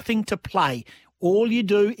you nothing to play. All you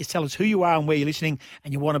do is tell us who you are and where you're listening,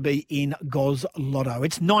 and you want to be in Goss Lotto.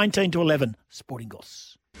 It's 19 to 11, Sporting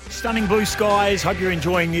Goss. Stunning blue skies. Hope you're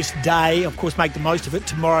enjoying this day. Of course, make the most of it.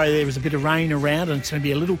 Tomorrow there is a bit of rain around, and it's going to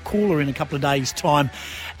be a little cooler in a couple of days' time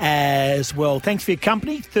as well. Thanks for your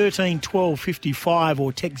company. 13 12 55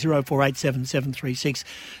 or text 0487 736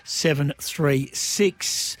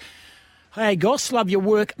 736. Hey, Goss, love your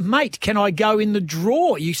work. Mate, can I go in the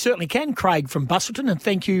draw? You certainly can, Craig from Busselton, and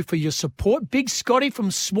thank you for your support. Big Scotty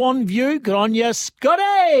from Swan View. Good on you,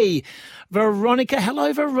 Scotty. Veronica,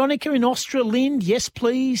 hello, Veronica in Australind. Yes,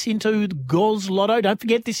 please, into the Goss Lotto. Don't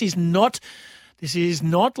forget, this is not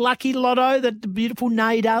Lucky Lotto that the beautiful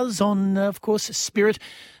Nay does on, of course, Spirit.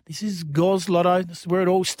 This is Goss Lotto. This is where it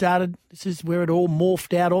all started. This is where it all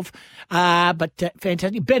morphed out of. But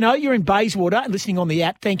fantastic. Benno, you're in Bayswater, listening on the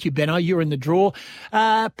app. Thank you, Benno. You're in the draw.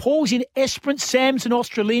 Paul's in Esperance. Sam's in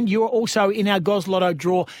Australind. You're also in our Goss Lotto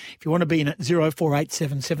draw. If you want to be in it,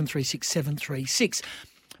 0487 736 736.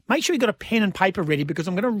 Make sure you've got a pen and paper ready, because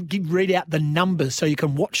I'm going to read out the numbers so you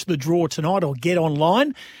can watch the draw tonight or get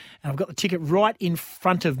online. And I've got the ticket right in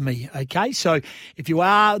front of me, okay? So if you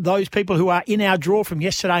are those people who are in our draw from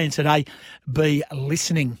yesterday and today, be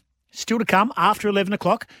listening. Still to come, after 11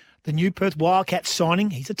 o'clock, the new Perth Wildcats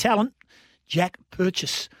signing. He's a talent, Jack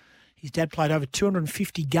Purchase. His dad played over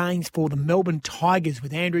 250 games for the Melbourne Tigers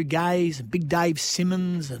with Andrew Gaze and Big Dave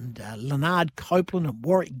Simmons and Leonard Copeland and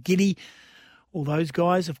Warwick Giddy. All those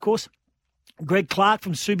guys, of course. Greg Clark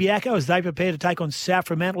from Subiaco as they prepare to take on South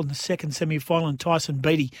Fremantle in the second semi-final, and Tyson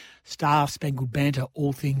Beattie, Star Spangled Banter,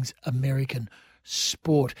 all things American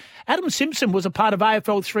sport. Adam Simpson was a part of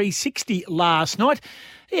AFL 360 last night.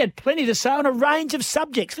 He had plenty to say on a range of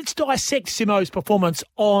subjects. Let's dissect Simo's performance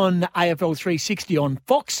on AFL 360 on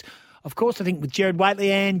Fox. Of course, I think with Gerard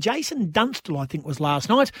Whateley and Jason Dunstall, I think was last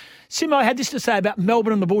night. Simo had this to say about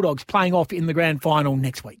Melbourne and the Bulldogs playing off in the grand final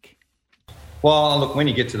next week. Well, look, when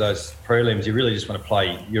you get to those prelims, you really just want to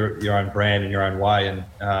play your own brand in your own way, and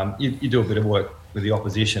you do a bit of work with the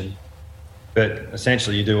opposition, but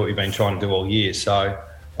essentially you do what you've been trying to do all year. So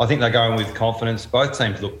I think they're going with confidence. Both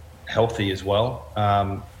teams look healthy as well,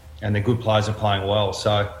 and their good players are playing well.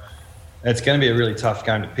 So it's going to be a really tough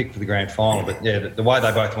game to pick for the grand final. But, yeah, the way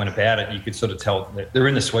they both went about it, you could sort of tell that they're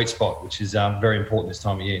in the sweet spot, which is very important this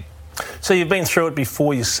time of year. So you've been through it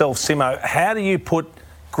before yourself, Simo. How do you put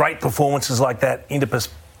great performances like that into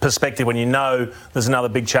perspective when you know there's another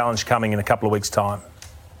big challenge coming in a couple of weeks' time?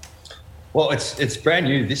 Well, it's brand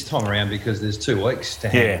new this time around because there's 2 weeks to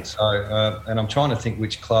handle. Yeah. So, and I'm trying to think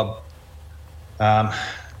which club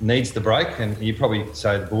needs the break, and you probably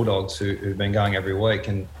say the Bulldogs who've been going every week,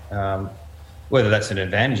 and whether that's an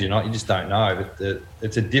advantage or not, you just don't know. But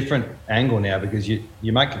it's a different angle now because you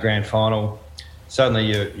make the grand final, suddenly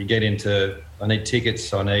you get into, I need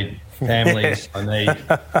tickets, I need families, I need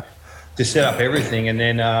to set up everything, and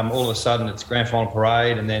then all of a sudden it's grand final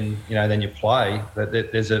parade, and then then you play. But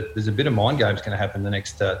there's a bit of mind games going to happen the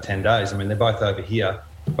next 10 days. I mean, they're both over here,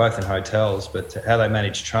 both in hotels, but how they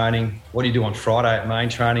manage training, what do you do on Friday at main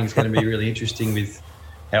training is going to be really interesting. With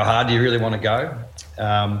how hard do you really want to go?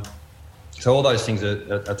 So all those things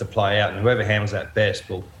are to play out, and whoever handles that best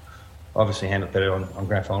will obviously handle it better on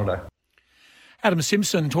grand final day. Adam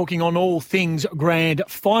Simpson talking on all things grand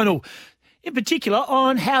final, in particular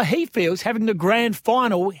on how he feels having the grand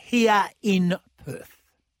final here in Perth.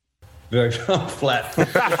 Very flat.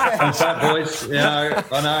 I'm flat, boys.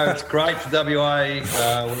 I know it's great for WA.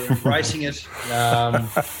 We're embracing it.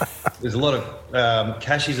 There's a lot of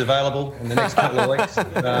cashies available in the next couple of weeks.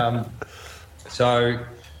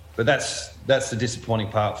 But that's the disappointing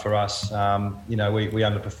part for us. We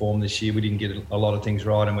underperformed this year. We didn't get a lot of things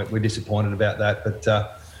right, and we're disappointed about that. But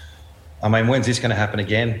when's this going to happen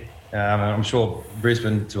again? I'm sure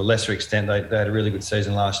Brisbane, to a lesser extent, they had a really good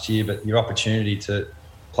season last year. But your opportunity to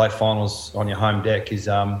play finals on your home deck is,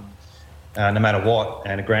 no matter what,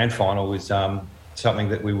 and a grand final is something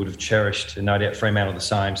that we would have cherished, and no doubt Fremantle the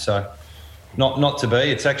same. So. Not to be.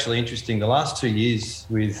 It's actually interesting. The last 2 years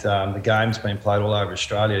with the games being played all over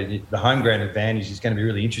Australia, the home ground advantage is going to be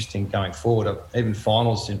really interesting going forward. Even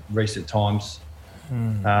finals in recent times.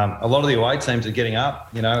 A lot of the away teams are getting up.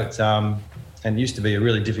 It's and it used to be a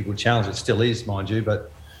really difficult challenge. It still is, mind you.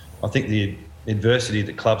 But I think the adversity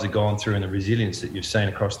that clubs have gone through and the resilience that you've seen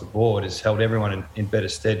across the board has held everyone in better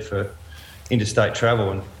stead for interstate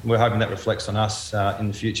travel. And we're hoping that reflects on us in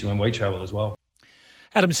the future when we travel as well.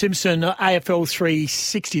 Adam Simpson, AFL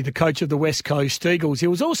 360, the coach of the West Coast Eagles. He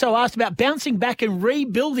was also asked about bouncing back and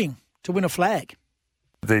rebuilding to win a flag.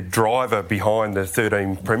 The driver behind the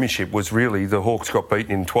 13 premiership was really the Hawks got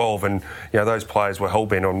beaten in 12, and those players were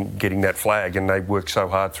hell-bent on getting that flag, and they worked so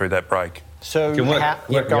hard through that break. So it can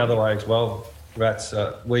work the other way as well, Rats.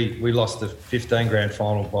 We lost the 15 grand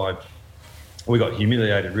final we got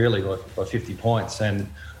humiliated really by 50 points, and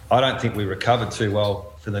I don't think we recovered too well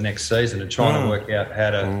for the next season, and trying to work out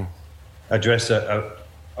how to address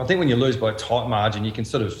I think when you lose by a tight margin, you can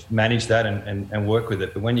sort of manage that and work with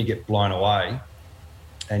it. But when you get blown away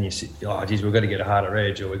and you say, oh, geez, we've got to get a harder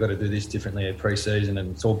edge, or we've got to do this differently in pre-season,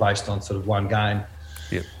 and it's all based on sort of one game.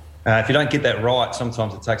 Yep. If you don't get that right,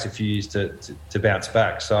 sometimes it takes a few years to bounce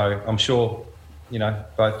back. So I'm sure,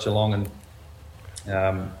 both Geelong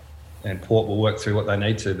and Port will work through what they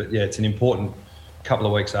need to. But, yeah, it's an important couple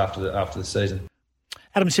of weeks after the season.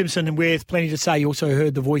 Adam Simpson, and with plenty to say, you also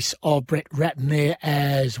heard the voice of Brett Ratton there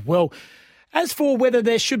as well. As for whether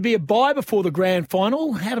there should be a bye before the grand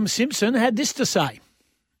final, Adam Simpson had this to say.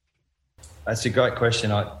 That's a great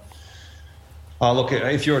question. Look,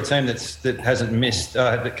 if you're a team that hasn't missed,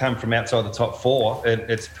 that come from outside the top four,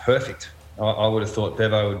 it's perfect. I would have thought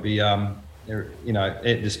Bevo would be,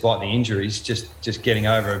 despite the injuries, just getting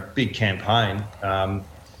over a big campaign.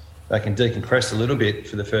 They can decompress a little bit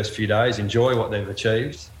for the first few days, enjoy what they've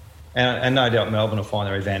achieved. And no doubt Melbourne will find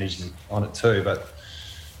their advantages on it too. But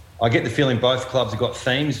I get the feeling both clubs have got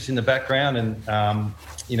themes in the background, and, how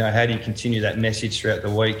do you continue that message throughout the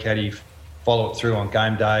week? How do you follow it through on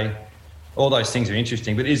game day? All those things are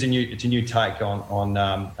interesting, but it's a new take on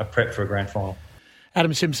a prep for a grand final.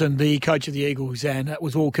 Adam Simpson, the coach of the Eagles, and that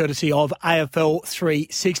was all courtesy of AFL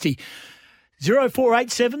 360.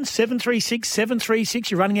 0487 736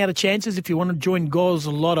 736. You're running out of chances if you want to join Goss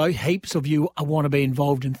Lotto. Heaps of you want to be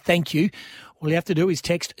involved, and thank you. All you have to do is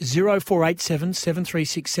text 0487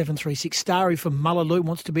 736 736. Starry from Mullaloo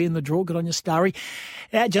wants to be in the draw. Good on you, Starry.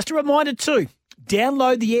 Just a reminder too,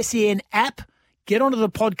 download the SEN app. Get onto the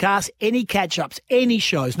podcast, any catch-ups, any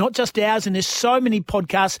shows, not just ours. And there's so many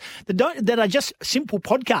podcasts that are just simple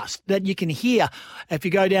podcasts that you can hear if you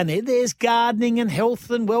go down there. There's gardening and health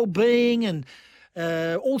and well-being and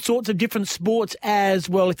all sorts of different sports as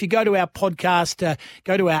well. If you go to our podcast,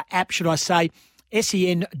 go to our app, should I say,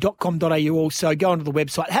 sen.com.au also. Go onto the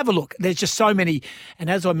website. Have a look. There's just so many. And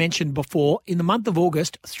as I mentioned before, in the month of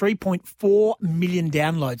August, 3.4 million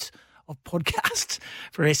downloads of podcasts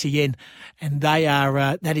for SEN, and they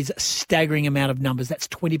are that is a staggering amount of numbers. That's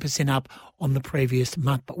 20% up on the previous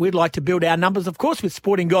month. But we'd like to build our numbers, of course, with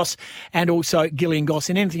Sporting Goss and also Gillian Goss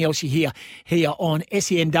and anything else you hear here on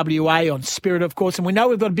SENWA, on Spirit, of course. And we know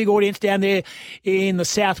we've got a big audience down there in the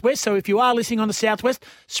Southwest. So if you are listening on the Southwest,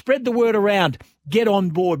 spread the word around. Get on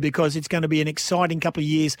board, because it's going to be an exciting couple of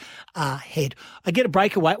years ahead. I get a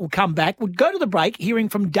breakaway. We'll come back. We'll go to the break hearing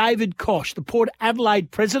from David Koch, the Port Adelaide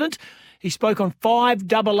president. He spoke on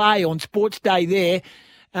 5AA on Sports Day there.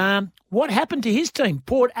 What happened to his team,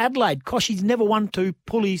 Port Adelaide? Koch, he's never one to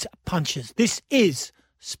pull his punches. This is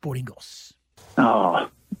Sporting Goss. Oh,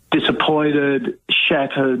 disappointing. disappointed,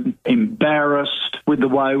 shattered, embarrassed with the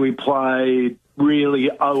way we played. Really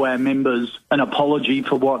owe our members an apology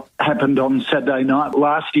for what happened on Saturday night.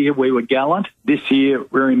 Last year we were gallant. This year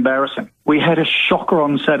we're embarrassing. We had a shocker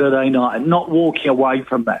on Saturday night, not walking away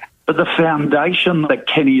from that. But the foundation that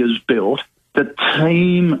Kenny has built, the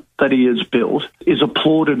team that he has built, is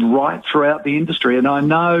applauded right throughout the industry. And I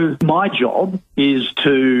know my job is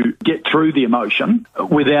to get through the emotion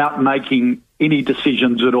without making any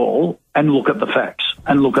decisions at all and look at the facts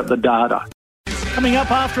and look at the data. Coming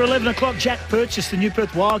up after 11 o'clock, Jack Purchase, the new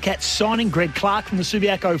Perth Wildcats signing, Greg Clark from the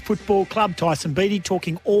Subiaco Football Club, Tyson Beattie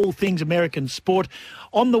talking all things American sport.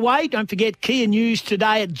 On the way, don't forget Kia news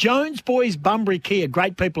today at Jones Boys Bunbury Kia.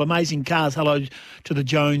 Great people, amazing cars. Hello to the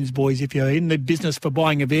Jones Boys. If you're in the business for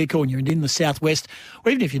buying a vehicle and you're in the southwest,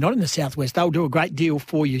 or even if you're not in the southwest, they'll do a great deal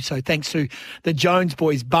for you. So thanks to the Jones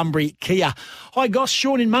Boys Bunbury Kia. Hi, Goss.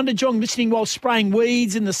 Sean in Mundajong listening while spraying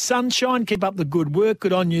weeds in the sunshine. Keep up the good work.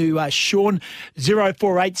 Good on you, Sean.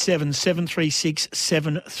 0487 736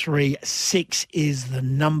 736 is the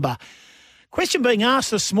number. Question being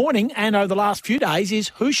asked this morning and over the last few days is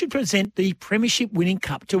who should present the Premiership winning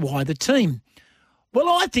cup to either team? Well,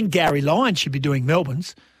 I think Gary Lyon should be doing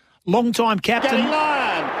Melbourne's. Long-time captain. Gary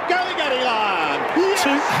Lyon! Go Gary Lyon! Yes!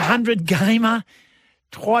 200 gamer,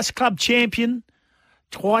 twice club champion,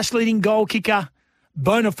 twice leading goal kicker,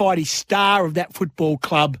 bona fide star of that football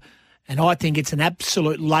club. And I think it's an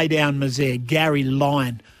absolute lay-down misère, Gary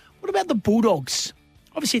Lyon. What about the Bulldogs?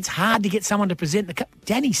 Obviously, it's hard to get someone to present the cup.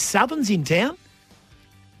 Danny Southern's in town.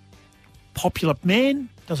 Popular man,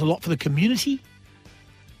 does a lot for the community.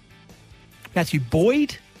 Matthew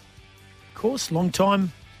Boyd, of course, long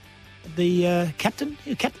time the captain. He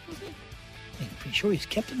was captain, wasn't he? I'm pretty sure he's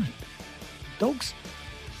captain. Dogs.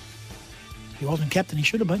 If he wasn't captain, he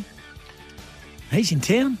should have been. He's in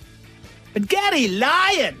town. But Gary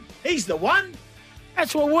Lyon, he's the one.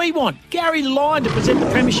 That's what we want. Gary Lyon to present the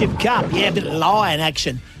Premiership Cup. Yeah, a bit of Lion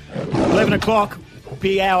action. 11 o'clock,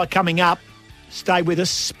 big hour coming up. Stay with us.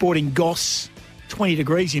 Sporting Goss. 20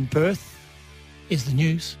 degrees in Perth is the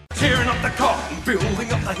news. Tearing up the cotton,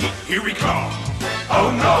 building up the heat. Here we come. Oh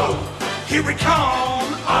no. Here we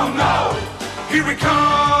come. Oh no. Here we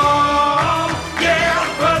come. Yeah,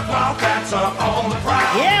 the Perth Wildcats are on the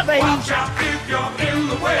prowl. Yeah, baby. Watch out if you're in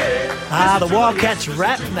the way. The Wildcats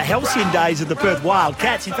rap from the halcyon days of the Perth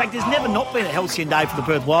Wildcats. In fact, there's never not been a halcyon day for the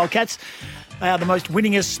Perth Wildcats. They are the most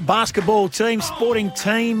winningest basketball team, sporting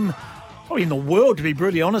team, probably in the world, to be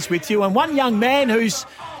brutally honest with you. And one young man who's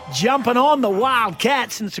jumping on the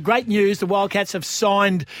Wildcats, and it's a great news. The Wildcats have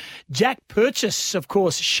signed Jack Purchase, of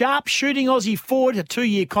course, sharp-shooting Aussie forward, a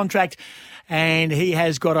 2-year contract. And he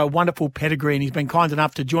has got a wonderful pedigree, and he's been kind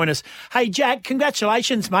enough to join us. Hey, Jack,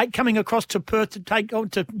 congratulations, mate, coming across to Perth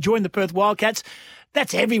to join the Perth Wildcats.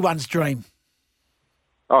 That's everyone's dream.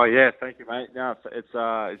 Oh yeah, thank you, mate. No,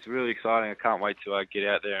 it's really exciting. I can't wait to get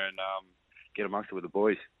out there and get amongst it with the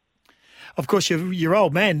boys. Of course, your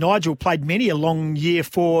old man, Nigel, played many a long year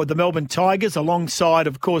for the Melbourne Tigers, alongside,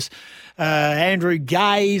 of course, Andrew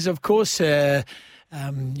Gaze, of course, I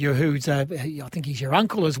think he's your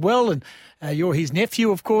uncle as well, and you're his nephew,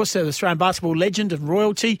 of course, the Australian basketball legend and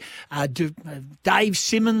royalty, Dave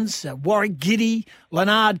Simmons, Warwick Giddey,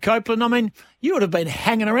 Leonard Copeland. I mean, you would have been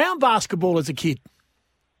hanging around basketball as a kid.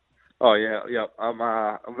 Oh yeah. I'm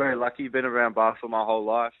very lucky. Been around basketball my whole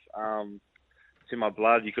life. It's in my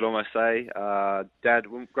blood, you could almost say.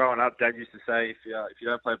 Growing up, Dad used to say, if you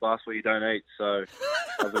don't play basketball, you don't eat. So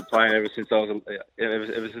I've been playing ever since I was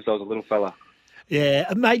a little fella.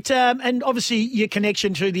 Yeah, mate, and obviously your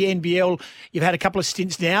connection to the NBL, you've had a couple of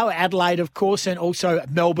stints now, Adelaide, of course, and also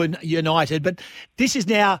Melbourne United, but this is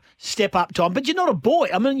now step up time. But you're not a boy.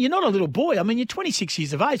 I mean, you're not a little boy. I mean, you're 26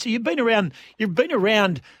 years of age, so you've been around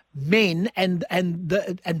men and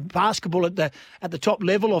basketball at the top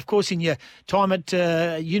level, of course, in your time at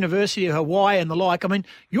University of Hawaii and the like. I mean,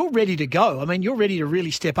 you're ready to go. I mean, you're ready to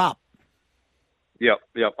really step up. Yep,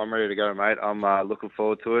 I'm ready to go, mate. I'm looking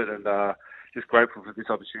forward to it, and just grateful for this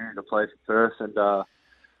opportunity to play for Perth and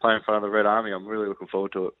play in front of the Red Army. I'm really looking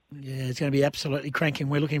forward to it. Yeah, it's going to be absolutely cranking.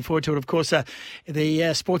 We're looking forward to it. Of course,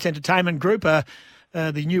 the Sports Entertainment Group,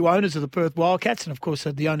 the new owners of the Perth Wildcats, and of course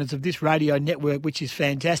the owners of this radio network, which is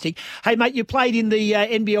fantastic. Hey, mate, you played in the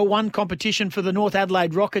NBL 1 competition for the North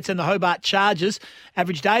Adelaide Rockets and the Hobart Chargers.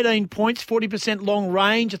 Averaged 18 points, 40% long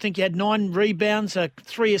range. I think you had 9 rebounds,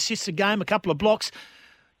 3 assists a game, a couple of blocks.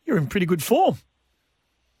 You're in pretty good form.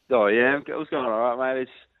 Oh yeah, it was going all right, mate.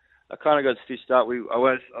 I kind of got stitched up. I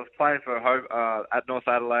was playing for at North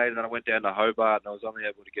Adelaide, and then I went down to Hobart, and I was only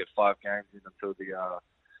able to get 5 games in until the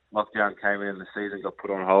lockdown came in, and the season got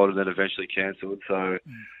put on hold, and then eventually cancelled. So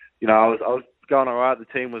I was going all right. The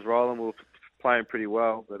team was rolling. We were playing pretty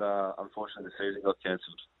well, but unfortunately the season got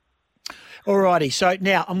cancelled. Alrighty, so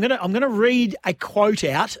now I'm gonna read a quote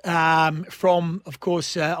out from, of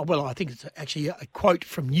course, I think it's actually a quote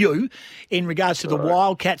from you in regards to the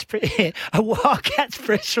Wildcats, a Wildcats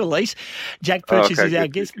press release. Jack Purchase is our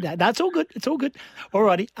guest. No, it's all good. It's all good.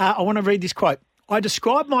 Alrighty, I want to read this quote. I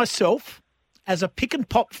describe myself as a pick and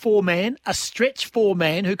pop 4-man, a stretch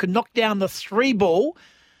 4-man who can knock down the 3 ball.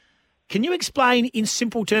 Can you explain in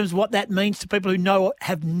simple terms what that means to people who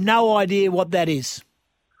have no idea what that is?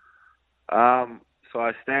 So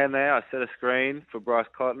I stand there, I set a screen for Bryce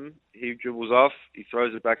Cotton. He dribbles off, he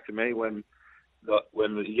throws it back to me when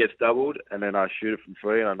he gets doubled, and then I shoot it from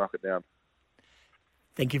 3 and I knock it down.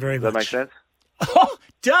 Thank you very much. Does that make sense? Oh,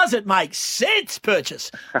 does it make sense, Purchase?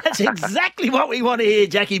 That's exactly what we want to hear,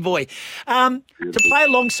 Jackie boy. To play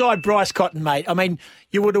alongside Bryce Cotton, mate, I mean,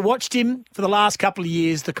 you would have watched him for the last couple of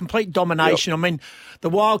years, the complete domination. Yep. I mean, the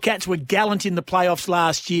Wildcats were gallant in the playoffs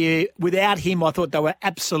last year. Without him, I thought they were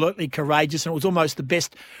absolutely courageous, and it was almost the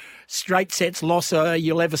best straight sets loss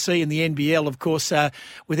you'll ever see in the NBL, of course,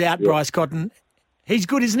 without Bryce Cotton. He's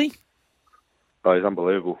good, isn't he? Oh, he's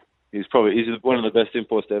unbelievable. He's one of the best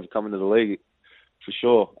imports to ever come into the league. For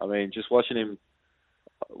sure. I mean, just watching him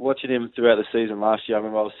throughout the season last year. I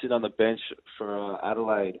remember I was sitting on the bench for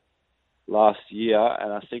Adelaide last year,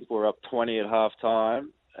 and I think we're up 20 at half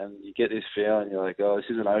time, and you get this feeling, you're like, oh, this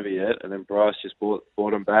isn't over yet. And then Bryce just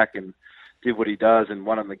brought him back and did what he does and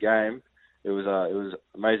won him the game. It was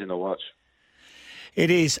amazing to watch.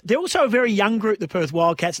 It is. They're also a very young group, the Perth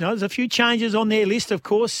Wildcats. Now, there's a few changes on their list, of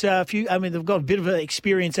course. They've got a bit of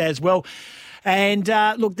experience as well. And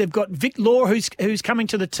look, they've got Vic Law, who's coming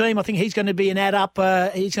to the team. I think he's going to be an add-up.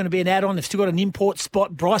 He's going to be an add-on. They've still got an import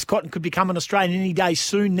spot. Bryce Cotton could become an Australian any day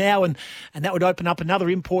soon now, and that would open up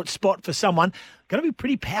another import spot for someone. Going to be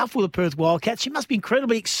pretty powerful, the Perth Wildcats. You must be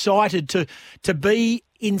incredibly excited to be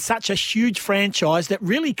in such a huge franchise that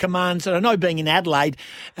really commands, and I know being in Adelaide,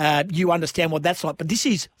 you understand what that's like, but this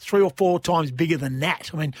is 3 or 4 times bigger than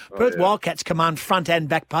that. I mean, Perth Wildcats command front and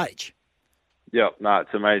back page. Yeah, no,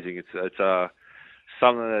 it's amazing. It's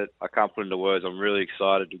something that I can't put into words. I'm really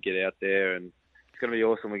excited to get out there, and it's going to be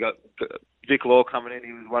awesome. We got Vic Law coming in.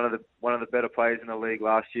 He was one of the better players in the league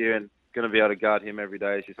last year, and going to be able to guard him every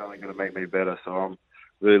day is just only going to make me better. So I'm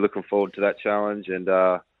really looking forward to that challenge and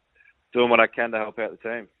doing what I can to help out the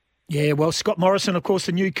team. Yeah, well, Scott Morrison, of course,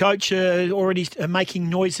 the new coach, already making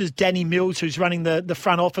noises. Danny Mills, who's running the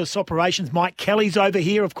front office operations. Mike Kelly's over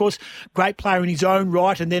here, of course, great player in his own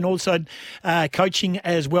right, and then also coaching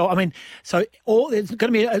as well. I mean, so it's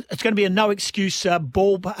going to be a no excuse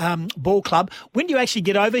ball club. When do you actually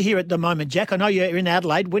get over here at the moment, Jack? I know you're in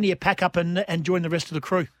Adelaide. When do you pack up and join the rest of the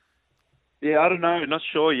crew? Yeah, I don't know. Not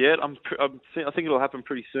sure yet. I think it'll happen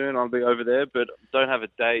pretty soon. I'll be over there, but don't have a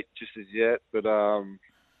date just as yet. But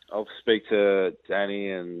I'll speak to Danny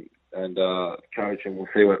and coach, and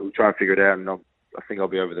we'll try and figure it out. And I think I'll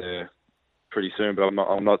be over there pretty soon, but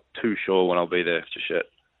I'm not too sure when I'll be there just yet.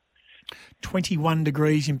 21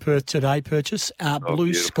 degrees in Perth today, Purchase. Blue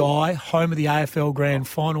beautiful. sky, home of the AFL Grand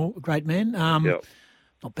Final. Great man. Yep.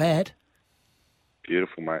 Not bad.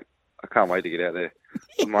 Beautiful, mate. I can't wait to get out there. I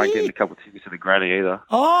don't mind getting a couple of tickets to the granny either.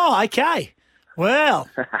 Oh, okay. Well,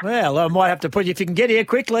 I might have to put you, if you can get here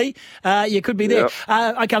quickly, you could be there. Yep.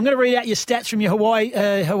 Okay, I'm going to read out your stats from your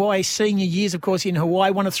Hawaii senior years, of course, in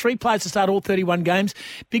Hawaii. One of 3 players to start all 31 games.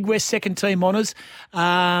 Big West second team honours. You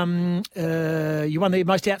won the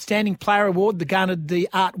most outstanding player award, garnered the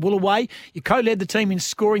Art Woolaway. You co-led the team in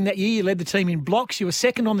scoring that year. You led the team in blocks. You were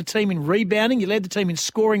second on the team in rebounding. You led the team in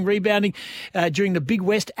scoring, rebounding during the Big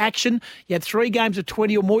West action. You had 3 games of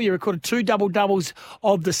 20 or more. You recorded 2 double-doubles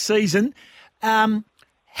of the season.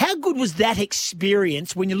 How good was that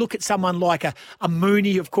experience when you look at someone like a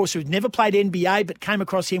Mooney, of course, who's never played NBA but came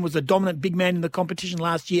across him, was the dominant big man in the competition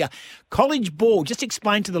last year? College ball, just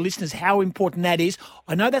explain to the listeners how important that is.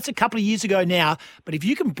 I know that's a couple of years ago now, but if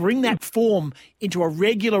you can bring that form into a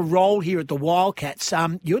regular role here at the Wildcats,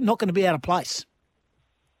 you're not going to be out of place.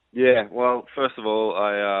 Yeah, well, first of all,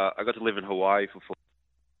 I got to live in Hawaii for 4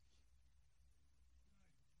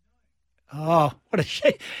 Oh, what a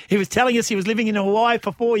shame. He was telling us he was living in Hawaii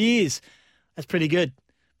for 4 years. That's pretty good.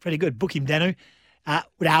 Pretty good. Book him, Danu.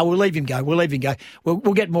 We'll leave him go.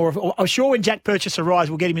 We'll get more of it. I'm sure when Jack Purchase arrives,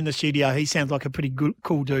 we'll get him in the studio. He sounds like a pretty good,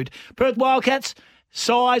 cool dude. Perth Wildcats,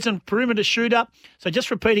 size and perimeter shooter. So just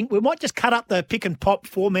repeating, we might just cut up the pick and pop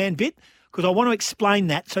 4-man bit because I want to explain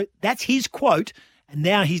that. So that's his quote. And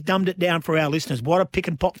now he's dumbed it down for our listeners. What a pick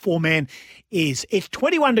and pop four-man is. It's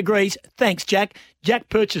 21 degrees. Thanks, Jack. Jack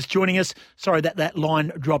Purchase joining us. Sorry that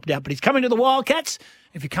line dropped out, but he's coming to the Wildcats.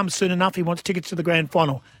 If he comes soon enough, he wants tickets to the grand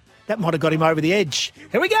final. That might have got him over the edge.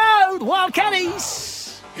 Here we go, the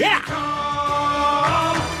Wildcatties. Yeah.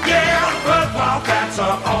 Yeah, the Perth Wildcats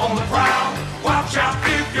are on the prowl. Watch out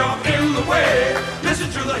if you're in the way. Listen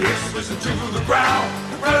to the hiss, listen to the growl.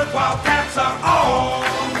 The Perth Wildcats are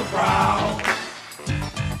on the prowl.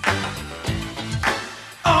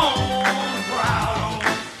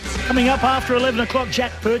 Coming up after 11 o'clock,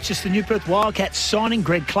 Jack Purchase, the new Perth Wildcats signing.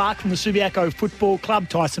 Greg Clark from the Subiaco Football Club.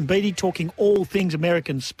 Tyson Beattie talking all things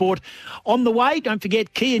American sport. On the way, don't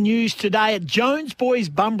forget Kia news today at Jones Boys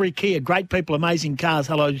Bunbury Kia. Great people, amazing cars.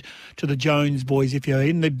 Hello to the Jones Boys. If you're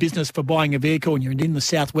in the business for buying a vehicle and you're in the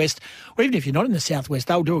southwest, or even if you're not in the southwest,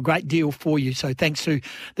 they'll do a great deal for you. So thanks to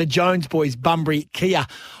the Jones Boys Bunbury Kia.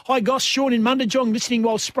 Hi, Goss. Sean in Mundajong listening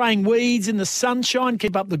while spraying weeds in the sunshine.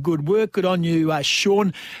 Keep up the good work. Good on you,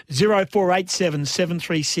 Sean. 0487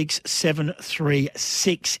 736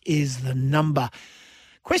 736 is the number.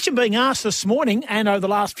 Question being asked this morning and over the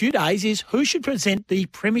last few days is who should present the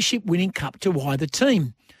Premiership winning cup to either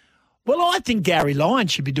team? Well, I think Gary Lyon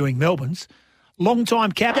should be doing Melbourne's.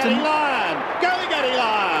 Long-time captain. Gary Lyon! Go Gary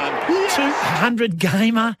Lyon! Yes! 200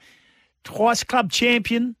 gamer, twice club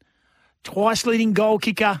champion, twice leading goal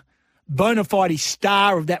kicker, bona fide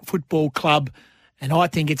star of that football club. And I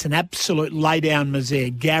think it's an absolute lay-down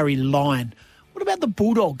misère, Gary Lyon. What about the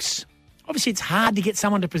Bulldogs? Obviously, it's hard to get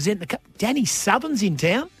someone to present the cup. Danny Southern's in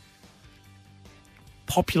town.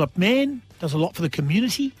 Popular man, does a lot for the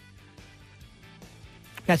community.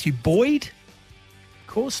 Matthew Boyd, of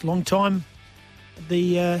course, long time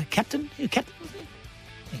the captain. He was captain, wasn't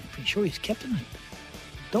he? I'm pretty sure he's captain.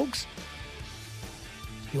 Dogs.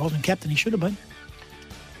 If he wasn't captain, he should have been.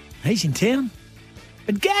 He's in town.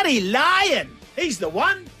 But Gary Lyon! He's the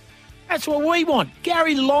one. That's what we want.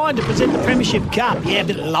 Gary Lyon to present the Premiership Cup. Yeah, a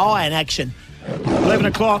bit of Lion action. 11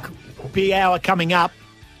 o'clock, big hour coming up.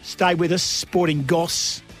 Stay with us. Sporting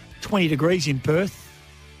Goss. 20 degrees in Perth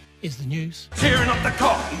is the news. Tearing up the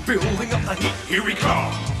cotton, building up the heat. Here we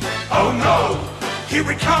come. Oh no. Here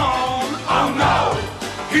we come. Oh no.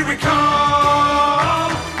 Here we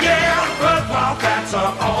come. Yeah, the Perth Wildcats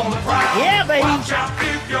are on the prowl. Yeah, baby. Watch out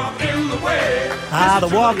if you're in the way. The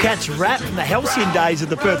Wildcats rap from the halcyon days of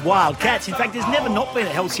the Perth Wildcats. In fact, there's never not been a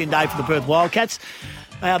halcyon day for the Perth Wildcats.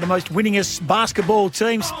 They are the most winningest basketball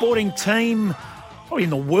team, sporting team, probably in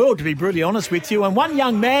the world, to be brutally honest with you. And one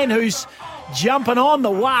young man who's jumping on the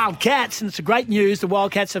Wildcats, and it's a great news. The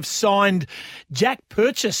Wildcats have signed Jack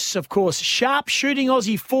Purchase, of course, sharp-shooting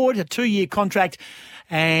Aussie forward, a 2-year contract.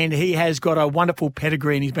 And he has got a wonderful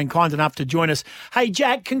pedigree, and he's been kind enough to join us. Hey,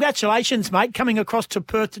 Jack, congratulations, mate, coming across to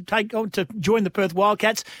Perth to join the Perth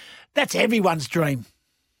Wildcats. That's everyone's dream.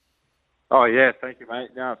 Oh yeah, thank you, mate.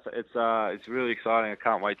 No, it's really exciting. I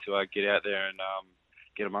can't wait to get out there and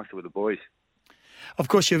get amongst it with the boys. Of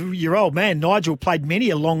course, your old man, Nigel, played many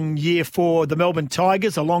a long year for the Melbourne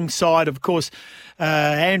Tigers, alongside, of course,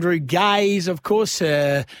 Andrew Gaze, of course,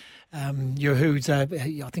 I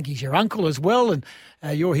think he's your uncle as well, and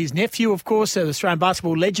you're his nephew, of course, Australian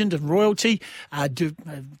basketball legend and royalty,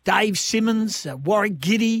 Dave Simmons, Warwick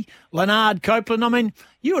Giddy, Leonard Copeland. I mean,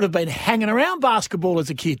 you would have been hanging around basketball as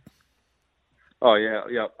a kid. Oh yeah.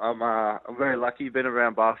 I'm very lucky. Been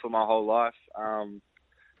around basketball my whole life.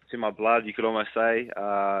 It's in my blood, you could almost say.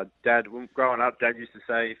 Growing up, Dad used to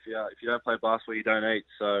say, if you don't play basketball, you don't eat.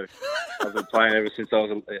 So I've been playing ever since I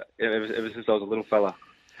was a little fella.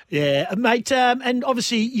 Yeah, mate, and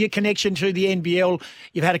obviously your connection to the NBL,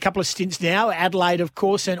 you've had a couple of stints now, Adelaide, of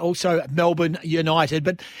course, and also Melbourne United,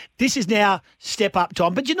 but this is now step up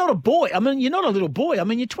time. But you're not a boy. I mean, you're not a little boy. I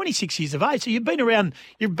mean, you're 26 years of age, so you've been around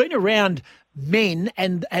men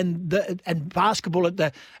and basketball at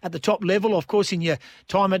the top level, of course, in your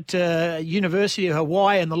time at University of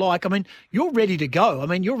Hawaii and the like. I mean, you're ready to go. I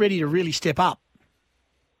mean, you're ready to really step up.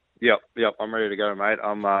 Yep, I'm ready to go, mate.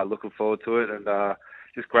 I'm looking forward to it, and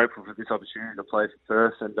just grateful for this opportunity to play for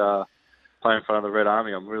Perth and play in front of the Red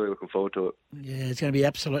Army. I'm really looking forward to it. Yeah, it's going to be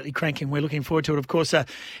absolutely cranking. We're looking forward to it. Of course,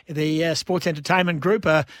 the Sports Entertainment Group,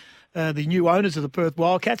 the new owners of the Perth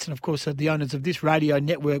Wildcats, and of course the owners of this radio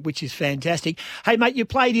network, which is fantastic. Hey, mate, you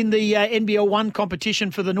played in the NBL 1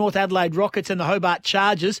 competition for the North Adelaide Rockets and the Hobart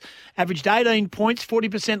Chargers, averaged 18 points,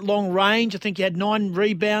 40% long range. I think you had 9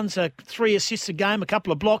 rebounds, 3 assists a game, a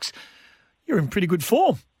couple of blocks. You're in pretty good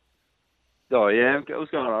form. Oh yeah, it was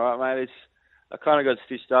going all right, mate. I kind of got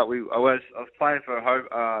stitched up. I was playing for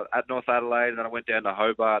at North Adelaide, and then I went down to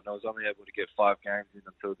Hobart, and I was only able to get 5 games in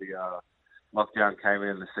until lockdown came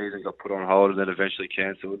in, the season got put on hold, and then eventually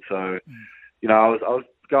cancelled. So, you know, I was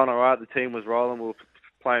going all right. The team was rolling. We were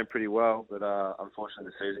playing pretty well, but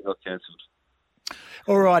unfortunately, the season got cancelled.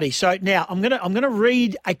 Alrighty, so now I'm gonna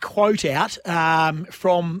read a quote out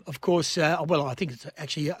from, of course, I think it's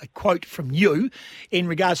actually a quote from you in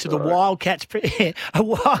regards to the Wildcats, a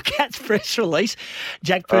Wildcats press release.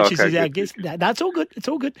 Jack Purchase is our guest. No, it's all good. It's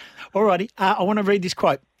all good. Alrighty, I want to read this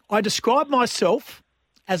quote. I describe myself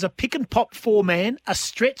as a pick and pop 4-man, a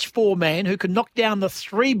stretch 4-man who can knock down the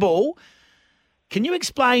 3 ball. Can you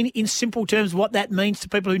explain in simple terms what that means to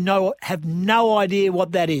people who have no idea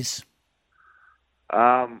what that is?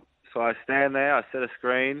 So I stand there, I set a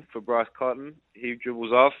screen for Bryce Cotton. He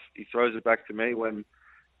dribbles off, he throws it back to me when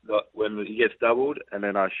he gets doubled, and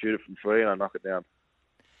then I shoot it from 3 and I knock it down.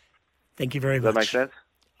 Thank you very much. much. Does that make sense?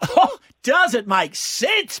 Oh, does it make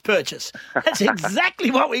sense, Purchase? That's exactly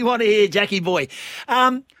what we want to hear, Jackie boy.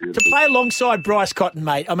 To play alongside Bryce Cotton,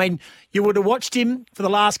 mate, I mean, you would have watched him for the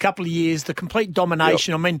last couple of years, the complete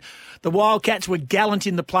domination. Yep. I mean, the Wildcats were gallant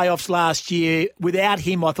in the playoffs last year. Without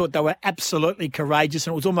him, I thought they were absolutely courageous,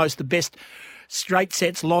 and it was almost the best straight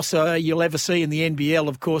sets loss you'll ever see in the NBL,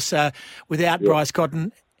 of course, without Bryce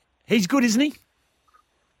Cotton. He's good, isn't he?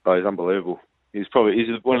 Oh, he's unbelievable. He's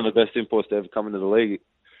one of the best imports to ever come into the league.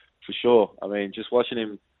 For sure. I mean, just watching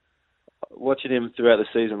him throughout the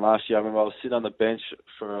season last year. I remember I was sitting on the bench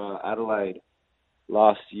for Adelaide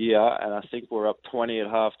last year, and I think we're up 20 at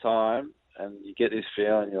half time, and you get this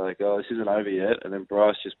feeling, you're like, oh, this isn't over yet. And then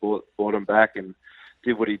Bryce just brought him back and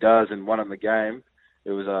did what he does and won him the game.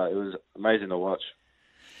 It was amazing to watch.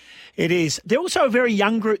 It is. They're also a very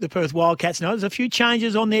young group, the Perth Wildcats. Now, there's a few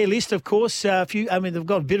changes on their list, of course. They've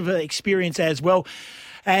got a bit of experience as well.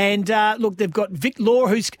 And look, they've got Vic Law,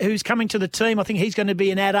 who's coming to the team. I think he's going to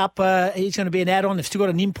be an add-up. He's going to be an add-on. They've still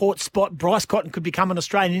got an import spot. Bryce Cotton could become an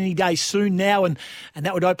Australian any day soon now, and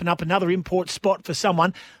that would open up another import spot for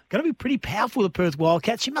someone. Going to be pretty powerful, the Perth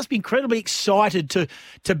Wildcats. You must be incredibly excited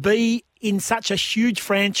to be in such a huge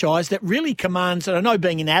franchise that really commands, and I know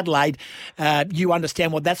being in Adelaide, you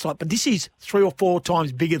understand what that's like, but this is 3 or 4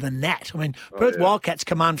 times bigger than that. I mean, Perth Wildcats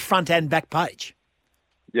command front and back page.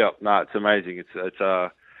 Yeah, no, it's amazing. It's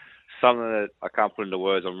something that I can't put into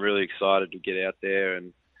words. I'm really excited to get out there,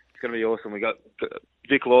 and it's going to be awesome. We got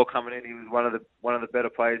Vic Law coming in. He was one of the better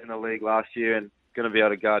players in the league last year, and going to be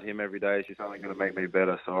able to guard him every day is just only going to make me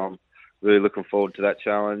better. So I'm really looking forward to that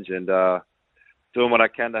challenge and doing what I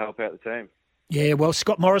can to help out the team. Yeah, well,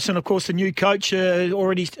 Scott Morrison, of course, the new coach,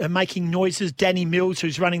 already making noises. Danny Mills,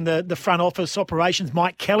 who's running the front office operations.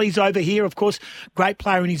 Mike Kelly's over here, of course, great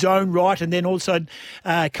player in his own right, and then also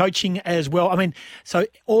coaching as well. I mean, so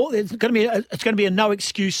it's going to be a no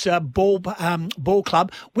excuse ball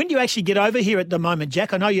club. When do you actually get over here at the moment,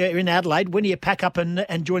 Jack? I know you're in Adelaide. When do you pack up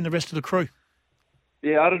and join the rest of the crew?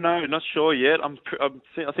 Yeah, I don't know. Not sure yet. I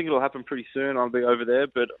think it'll happen pretty soon. I'll be over there,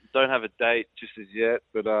 but don't have a date just as yet.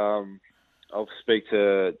 But I'll speak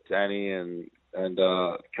to Danny and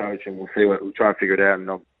coach, and we'll try and figure it out. And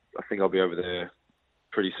I think I'll be over there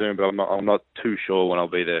pretty soon, but I'm not too sure when I'll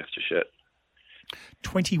be there just yet.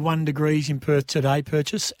 21 degrees in Perth today,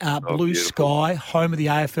 Purchase. Blue beautiful. Sky, home of the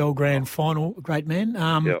AFL Grand Final. Great man.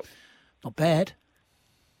 Not bad.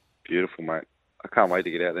 Beautiful, mate. I can't wait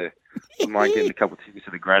to get out there. I mind getting a couple of tickets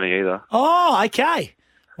to the granny either. Oh, okay.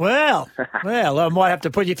 Well, I might have to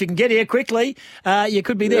put you, if you can get here quickly, you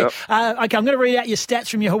could be there. Yep. Okay, I'm going to read out your stats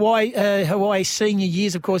from your Hawaii senior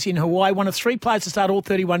years, of course, in Hawaii. One of 3 players to start all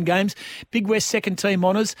 31 games. Big West second team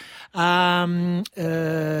honours. You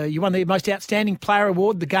won the most outstanding player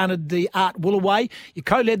award, garnered the Art Woolaway. You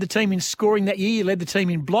co-led the team in scoring that year. You led the team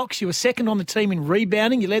in blocks. You were second on the team in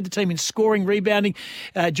rebounding. You led the team in scoring, rebounding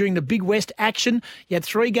during the Big West action. You had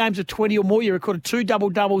 3 games of 20 or more. You recorded 2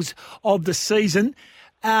 double-doubles of the season.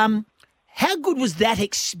 How good was that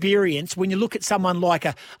experience when you look at someone like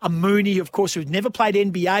a Mooney, of course, who's never played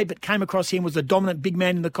NBA but came across him, was the dominant big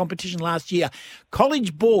man in the competition last year?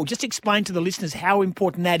 College ball, just explain to the listeners how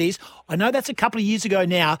important that is. I know that's a couple of years ago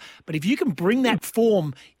now, but if you can bring that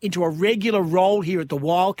form into a regular role here at the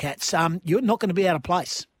Wildcats, you're not going to be out of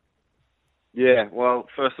place. Yeah, well,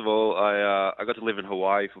 first of all, I got to live in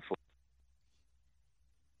Hawaii for 4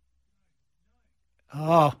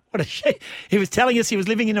 Oh, what a shame. He was telling us he was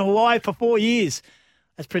living in Hawaii for 4 years.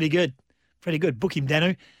 That's pretty good. Pretty good. Book him,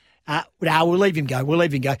 Danu. We'll leave him go.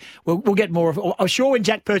 We'll get more of it. I'm sure when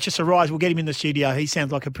Jack Purchase arrives, we'll get him in the studio. He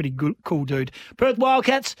sounds like a pretty good, cool dude. Perth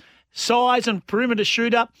Wildcats, size and perimeter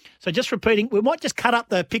shooter. So just repeating, we might just cut up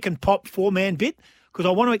the pick and pop 4-man bit because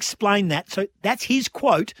I want to explain that. So that's his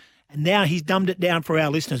quote And now he's dumbed it down for our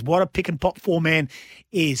listeners. What a pick and pop four-man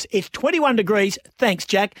is. It's 21 degrees. Thanks,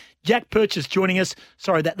 Jack. Jack Purchase joining us.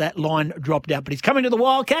 Sorry that line dropped out, but he's coming to the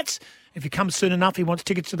Wildcats. If he comes soon enough, he wants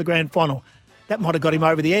tickets to the grand final. That might have got him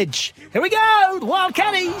over the edge. Here we go, the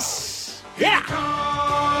Wildcatties. Yeah.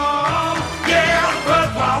 Yeah, the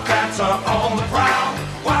Perth Wildcats are on the prowl.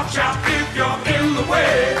 Watch out if you're in the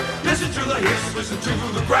way. Listen to the hiss, listen to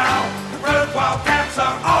the growl. The Perth Wildcats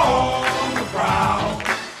are on the prowl.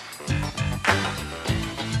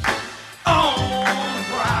 On the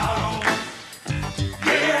prowl.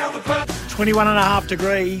 Yeah, the Perth. 21.5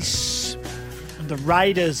 degrees. And the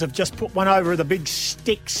Raiders have just put one over the big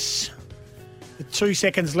sticks. With 2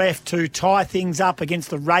 seconds left to tie things up against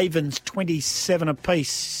the Ravens, 27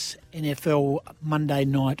 apiece. NFL Monday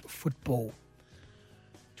Night Football.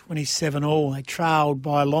 27 all. They trailed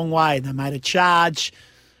by a long way. They made a charge,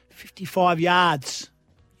 55 yards,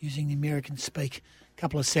 using the American speak. A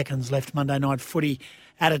couple of seconds left. Monday Night Footy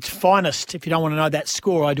at its finest. If you don't want to know that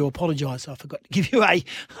score, I do apologise. I forgot to give you a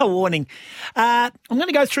warning. I'm going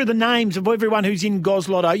to go through the names of everyone who's in Goss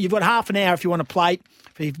Lotto. You've got half an hour if you want to play.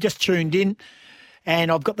 If you've just tuned in.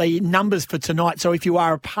 And I've got the numbers for tonight. So if you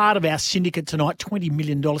are a part of our syndicate tonight, $20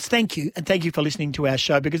 million, thank you. And thank you for listening to our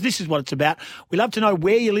show, because this is what it's about. We love to know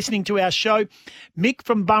where you're listening to our show. Mick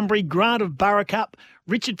from Bunbury, Grant of Burracup,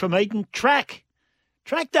 Richard from Eton, Tractor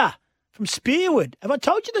from Spearwood. Have I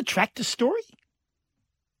told you the tractor story?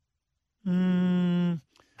 Slowly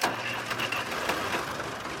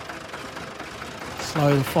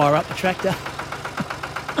fire up the tractor.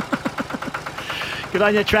 Good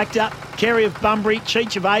on you, Tractor. Kerry of Bunbury,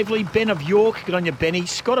 Cheech of Aveley, Ben of York, good on you, Benny,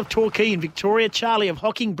 Scott of Torquay in Victoria, Charlie of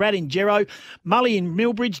Hocking, Brad in Jerro, Mully in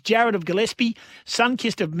Millbridge, Jared of Gillespie,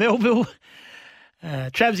 Sunkist of Melville,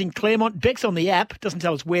 Trav's in Claremont, Beck's on the app, doesn't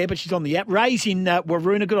tell us where, but she's on the app, Ray's in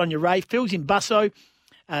Waroona, good on you, Ray, Phil's in Busso,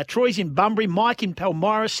 Troy's in Bunbury, Mike in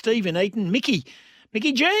Palmyra, Steve in Eton, Mickey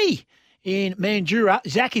G in Mandurah,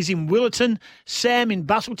 Zach is in Willerton, Sam in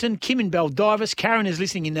Bustleton, Kim in Baldivis, Karen is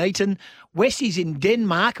listening in Eton, Westie's in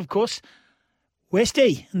Denmark, of course.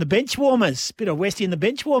 Westie and the Benchwarmers. Bit of Westie and the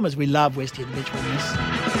Benchwarmers. We love Westie and the Benchwarmers.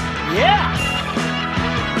 Yeah.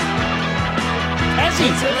 Tassie.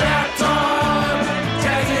 It's about time.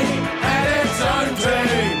 Tassie had its own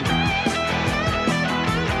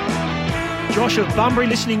team. Josh of Bunbury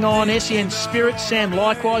listening on SEN Spirit. Sam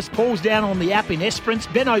likewise. Paul's down on the app in Esperance.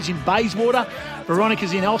 Benno's in Bayswater.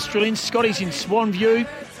 Veronica's in Australian. Scotty's in Swanview.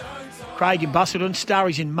 Craig in Busselton,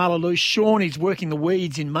 Starry's in Mullaloo, Sean is working the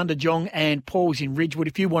weeds in Mundajong, and Paul's in Ridgewood.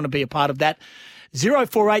 If you want to be a part of that,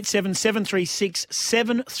 0487 736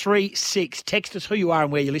 736. Text us who you are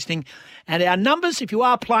and where you're listening. And our numbers, if you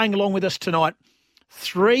are playing along with us tonight,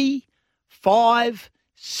 3, 5,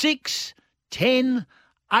 6, 10,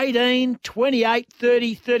 18, 28,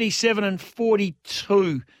 30, 37 and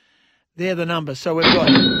 42. They're the numbers. So we've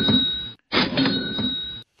got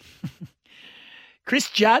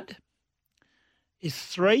Chris Judd is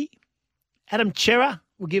 3. Adam Chera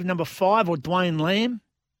will give number 5, or Dwayne Lamb.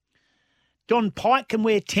 Don Pike can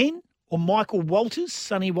wear 10, or Michael Walters,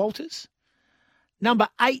 Sonny Walters. Number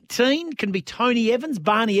 18 can be Tony Evans,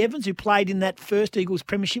 Barney Evans, who played in that first Eagles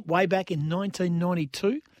premiership way back in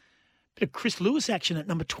 1992. Bit of Chris Lewis action at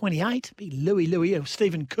number 28. Be Louis.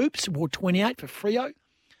 Stephen Coops wore 28 for Freo.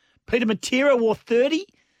 Peter Matera wore 30.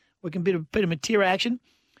 We can bit of Peter Matera action.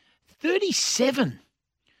 37.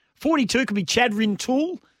 42 could be Chad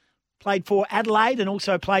Rintoul, played for Adelaide and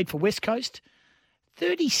also played for West Coast.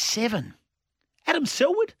 37. Adam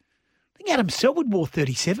Selwood. I think Adam Selwood wore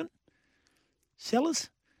 37.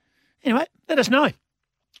 Sellers. Anyway, let us know.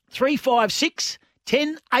 3, 5, 6,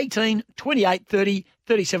 10, 18, 28, 30,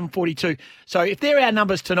 37, 42. So if they're our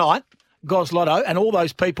numbers tonight, Goss Lotto and all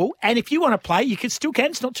those people, and if you want to play, you still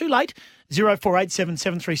can. It's not too late. 0487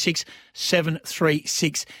 736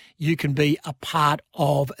 736. You can be a part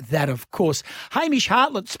of that, of course. Hamish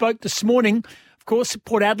Hartlett spoke this morning. Of course,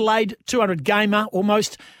 Port Adelaide, 200 gamer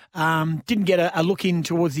almost. Didn't get a look in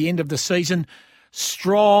towards the end of the season.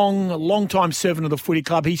 Strong, long-time servant of the footy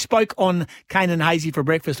club. He spoke on Kane and Hazy for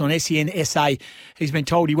breakfast on SEN SA. He's been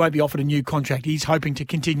told he won't be offered a new contract. He's hoping to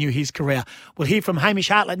continue his career. We'll hear from Hamish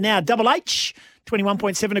Hartlett now. Double H,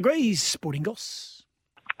 21.7 degrees, Sporting Goss.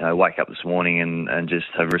 I wake up this morning and just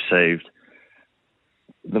have received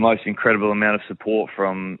the most incredible amount of support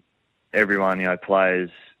from everyone, players,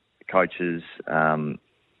 coaches,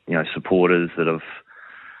 supporters that have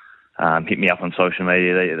hit me up on social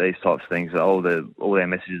media, these types of things. All their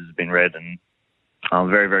messages have been read, and I'm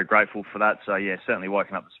very, very grateful for that. So, yeah, certainly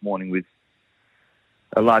waking up this morning with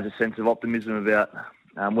a larger sense of optimism about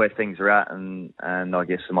where things are at, and I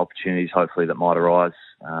guess some opportunities hopefully that might arise,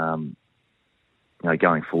 going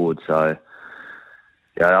forward. So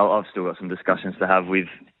yeah, I've still got some discussions to have with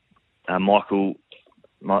Michael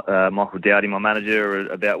Dowdy, my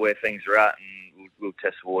manager, about where things are at, and we'll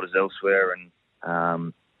test the waters elsewhere, and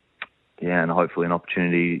and hopefully an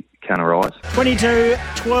opportunity can arise.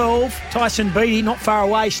 22-12, Tyson Beattie, not far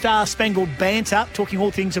away, Star Spangled Banter, talking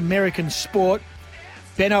all things American sport.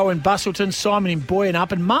 Benno in Bustleton, Simon in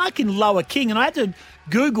Boyanup, and Mark in Lower King. And I had to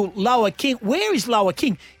Google Lower King. Where is Lower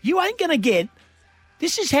King? You ain't going to get.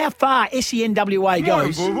 This is how far SENWA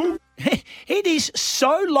goes. It is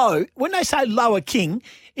so low. When they say Lower King,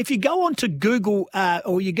 if you go onto Google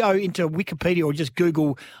or you go into Wikipedia or just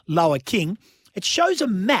Google Lower King, it shows a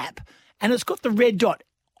map and it's got the red dot.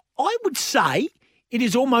 I would say it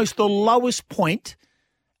is almost the lowest point,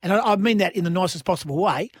 and I mean that in the nicest possible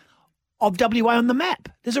way, of WA on the map.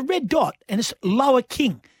 There's a red dot and it's Lower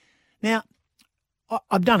King. Now,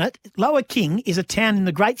 I've done it. Lower King is a town in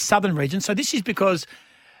the Great Southern region. So this is because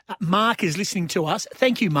Mark is listening to us.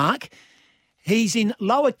 Thank you, Mark. He's in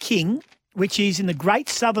Lower King, which is in the Great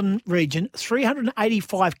Southern region,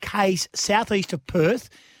 385 k's southeast of Perth.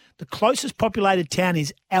 The closest populated town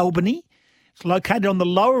is Albany. It's located on the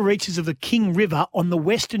lower reaches of the King River on the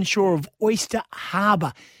western shore of Oyster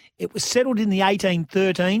Harbour. It was settled in the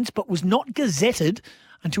 1813s but was not gazetted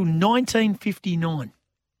until 1959.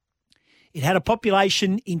 It had a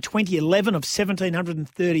population in 2011 of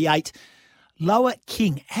 1,738. Lower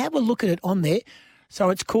King. Have a look at it on there.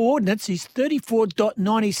 So its coordinates is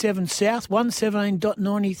 34.97 south,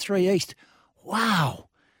 117.93 east. Wow.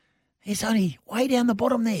 It's only way down the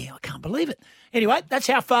bottom there. I can't believe it. Anyway, that's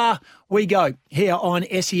how far we go here on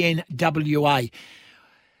SENWA.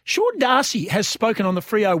 Sean Darcy has spoken on the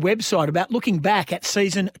Freo website about looking back at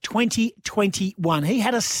season 2021. He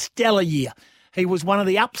had a stellar year. He was one of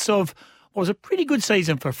the ups of what was a pretty good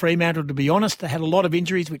season for Fremantle, to be honest. They had a lot of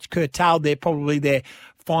injuries which curtailed probably their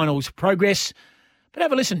finals progress. But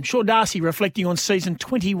have a listen. Sean Darcy reflecting on season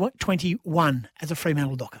 2021 as a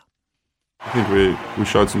Fremantle Docker. I think we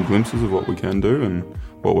showed some glimpses of what we can do and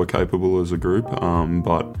what we're capable as a group,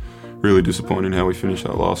 but really disappointing how we finished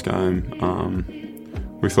that last game.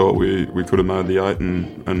 We thought we could have made the 8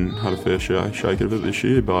 and had a fair shake of it this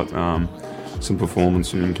year, but some performance,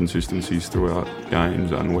 some inconsistencies throughout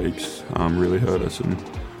games and weeks really hurt us, and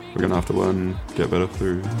we're going to have to learn and get better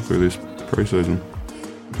through this pre-season.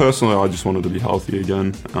 Personally, I just wanted to be healthy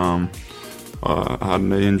again. I had a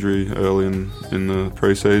knee injury early in the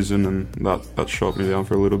pre-season, and that shot me down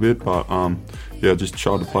for a little bit, but just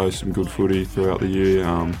tried to play some good footy throughout the year,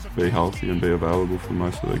 be healthy and be available for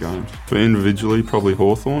most of the games. For individually, probably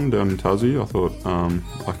Hawthorn down in Tassie. I thought I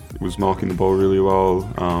was marking the ball really well.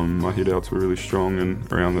 My hit-outs were really strong,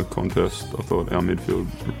 and around the contest I thought our midfield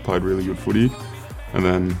played really good footy. And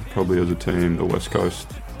then probably as a team, the West Coast,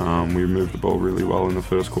 we moved the ball really well in the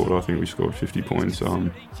first quarter. I think we scored 50 points.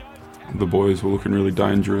 The boys were looking really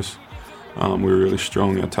dangerous. We were really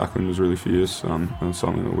strong. Our tackling was really fierce, and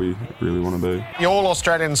something that we really want to be. The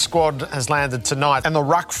All-Australian squad has landed tonight. And the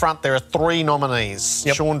ruck front, there are 3 nominees.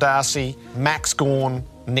 Yep. Sean Darcy, Max Gawn,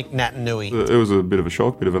 Nick Natanui. It was a bit of a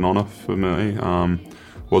shock, bit of an honour for me.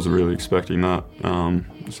 Wasn't really expecting that.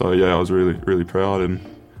 I was really, really proud, and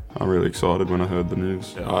I'm really excited when I heard the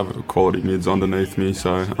news. I have quality mids underneath me,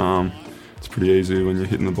 so it's pretty easy when you're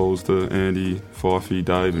hitting the balls to Andy, Fifey,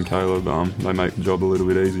 Dave and Caleb. They make the job a little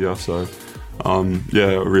bit easier. So,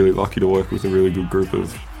 really lucky to work with a really good group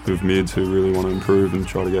of mids who really want to improve and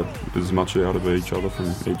try to get as much out of each other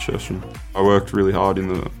from each session. I worked really hard in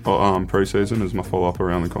the pre-season as my follow-up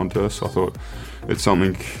around the contest. I thought it's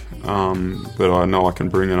something that I know I can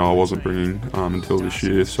bring and I wasn't bringing until this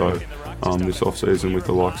year. So this off-season with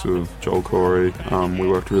the likes of Joel Corey, we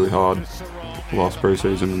worked really hard last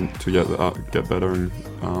pre-season to get better and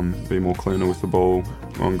be more cleaner with the ball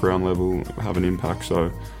on ground level, have an impact. So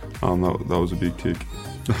that was a big tick.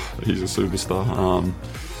 He's a superstar.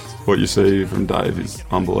 What you see from Dave is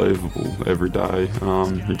unbelievable every day.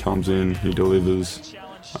 He comes in, he delivers.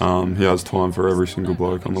 He has time for every single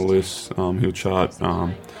bloke on the list. He'll chat.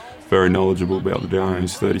 Very knowledgeable about the game.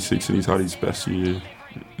 He's 36 and he's had his best year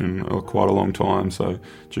in quite a long time. So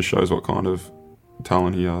just shows what kind of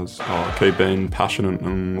talent he has. Keep being passionate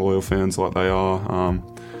and loyal fans like they are.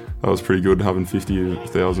 That was pretty good having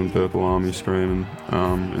 50,000 Purple Army screaming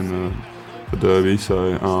in the derby.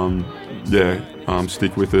 So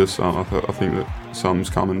stick with us. I think that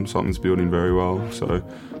something's coming, something's building very well. So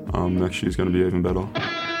next year's going to be even better.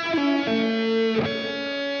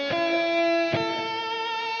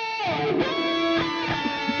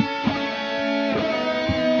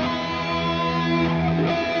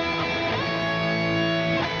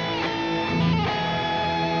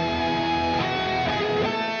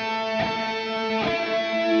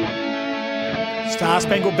 Star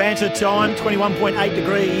Spangled Banter time, 21.8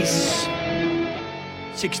 degrees,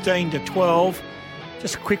 16 to 12.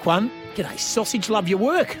 Just a quick one. G'day, Sausage, love your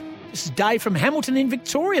work. This is Dave from Hamilton in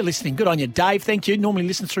Victoria listening. Good on you, Dave. Thank you. Normally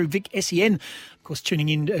listen through Vic SEN. Of course, tuning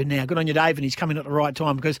in now. Good on you, Dave, and he's coming at the right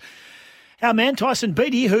time because our man, Tyson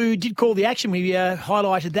Beattie, who did call the action, we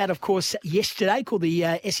highlighted that, of course, yesterday, called the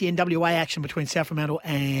SENWA action between South Fremantle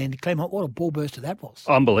and Claremont. What a ball burster that was.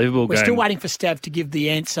 Unbelievable We're game. still waiting for Stav to give the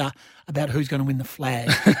answer about who's going to win the flag.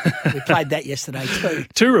 We played that yesterday too.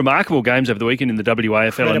 Two remarkable games over the weekend in the WAFL,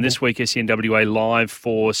 Incredible. and this week SENWA live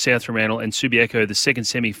for South Fremantle and Subiaco, the second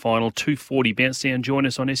semi-final, 2:40 bounce down. Join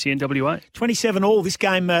us on SENWA. 27 all, this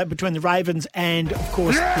game between the Ravens and, of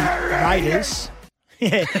course, the Raiders.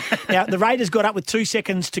 Yeah. Now, the Raiders got up with 2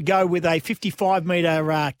 seconds to go with a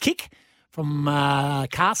 55-metre kick from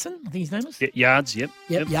Carson, I think his name is. Yards, yep.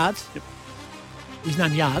 Yards. Yep. His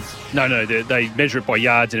name Yards. No, they measure it by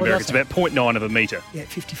yards in What America. did I It's about 0.9 of a metre. Yeah,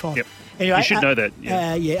 55. Yep. Anyway, you should know that.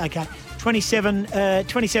 Yeah. Okay.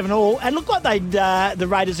 27 all. And looked like the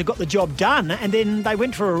Raiders have got the job done, and then they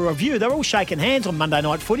went for a review. They were all shaking hands on Monday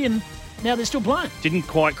Night Footy, and now they're still playing. Didn't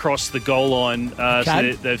quite cross the goal line,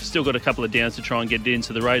 Okay. so they've still got a couple of downs to try and get in.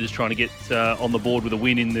 So the Raiders trying to get on the board with a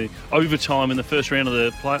win in the overtime in the first round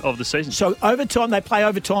of the season. So overtime, they play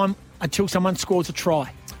overtime until someone scores a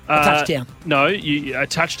try, a touchdown. No, a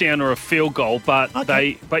touchdown or a field goal, but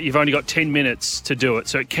you've only got 10 minutes to do it,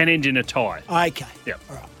 so it can end in a tie. Okay. Yep.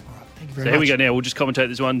 All right. Thank you So very here much. we go now. We'll just commentate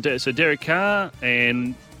this one. So Derek Carr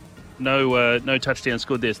and no touchdown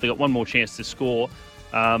scored there. So they got one more chance to score.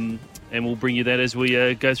 And we'll bring you that as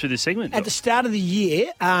we go through this segment. At the start of the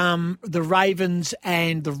year, the Ravens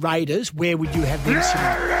and the Raiders, where would you have them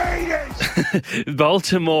sitting?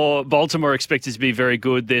 Baltimore expected to be very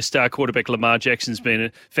good. Their star quarterback Lamar Jackson's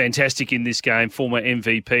been fantastic in this game, former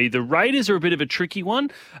MVP. The Raiders are a bit of a tricky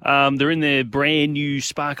one. They're in their brand new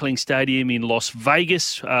sparkling stadium in Las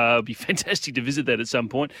Vegas. It'd be fantastic to visit that at some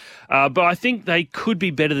point. But I think they could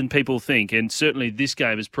be better than people think, and certainly this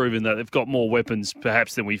game has proven that they've got more weapons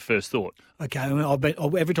perhaps than we first thought. Okay, I mean,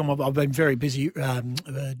 every time I've been very busy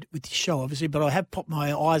with the show, obviously, but I have popped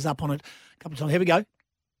my eyes up on it a couple of times. Here we go.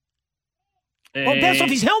 Bounced off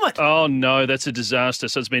his helmet. Oh, no, that's a disaster.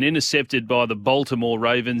 So it's been intercepted by the Baltimore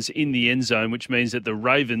Ravens in the end zone, which means that the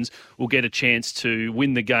Ravens will get a chance to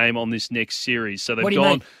win the game on this next series. So they've What do you gone.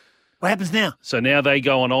 mean? What happens now? So now they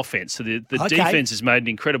go on offense. So the Okay. defense has made an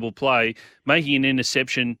incredible play, making an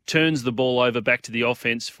interception, turns the ball over back to the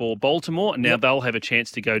offense for Baltimore, and now they'll have a chance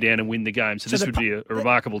to go down and win the game. So this would be a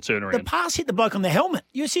remarkable turnaround. The pass hit the bloke on the helmet.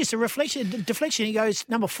 You see it's a deflection. He goes,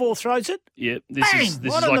 number 4 throws it. Yeah, this Bang! is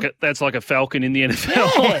Right on like that's like a falcon in the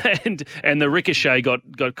NFL, and the ricochet got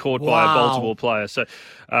caught by a Wow. Baltimore player. So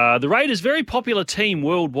the Raiders, very popular team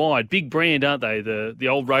worldwide, big brand, aren't they? The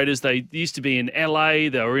old Raiders. They used to be in LA,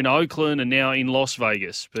 they were in Oakland, and now in Las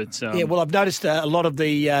Vegas. But Yeah, well, I've noticed a lot of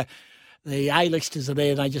the A-listers are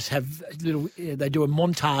there. They just have they do a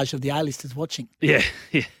montage of the A-listers watching. yeah.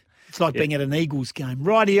 It's like being at an Eagles game.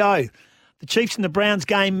 Rightio. The Chiefs and the Browns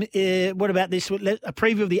game. What about this? A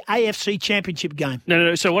preview of the AFC Championship game.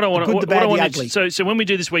 No. So what I want The good, the bad, the to ugly. so when we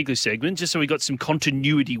do this weekly segment, just so we got some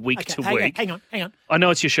continuity week to week. Hang on. I know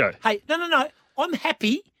it's your show. Hey, no. I'm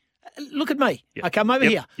happy. Look at me. Yep. Okay, I'm over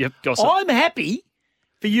Yep. here. Yep, gossip. I'm happy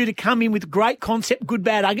for you to come in with great concept, good,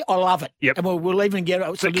 bad, ugly. I love it. Yep. And we'll even get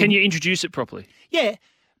it. So can you introduce it properly? Yeah.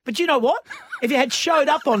 But you know what? If you had showed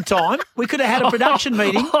up on time, we could have had a production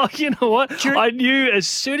meeting. Oh, you know what? I knew as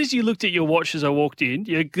soon as you looked at your watch as I walked in,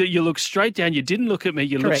 you looked straight down. You didn't look at me.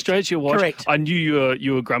 You looked Correct. straight at your watch. Correct. I knew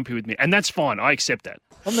you were grumpy with me, and that's fine. I accept that.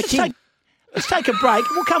 I'm the king. Let's take a break.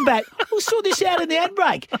 We'll come back. We'll sort this out in the ad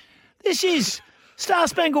break. This is Star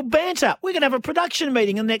Spangled Banter. We're going to have a production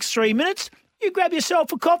meeting in the next 3 minutes. You grab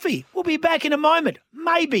yourself a coffee. We'll be back in a moment.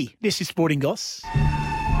 Maybe. This is Sporting Goss.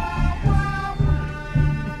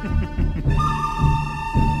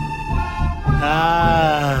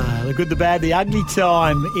 The good, the bad, the ugly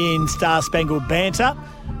time in Star Spangled Banter.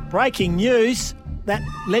 Breaking news, that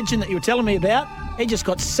legend that you were telling me about, he just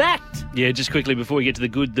got sacked. Yeah, just quickly before we get to the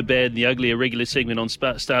good, the bad, and the ugly, a regular segment on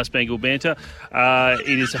Star Spangled Banter.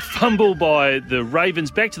 It is a fumble by the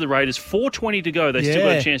Ravens. Back to the Raiders. 4:20 to go. They still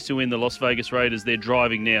got a chance to win. The Las Vegas Raiders. They're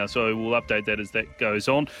driving now, so we'll update that as that goes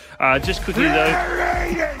on. Just quickly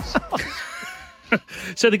though.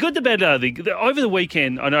 So the good, the bad, over the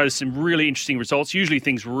weekend, I noticed some really interesting results. Usually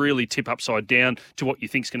things really tip upside down to what you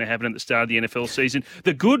think is going to happen at the start of the NFL season.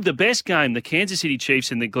 The good, the best game, the Kansas City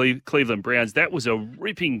Chiefs and the Cleveland Browns, that was a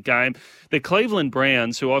ripping game. The Cleveland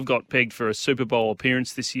Browns, who I've got pegged for a Super Bowl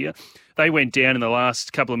appearance this year, They went down in the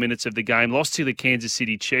last couple of minutes of the game, lost to the Kansas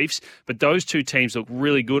City Chiefs, but those two teams look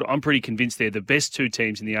really good. I'm pretty convinced they're the best two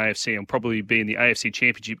teams in the AFC and probably be in the AFC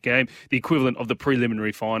Championship game, the equivalent of the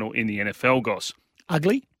preliminary final in the NFL, Goss.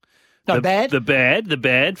 Ugly? No, bad? The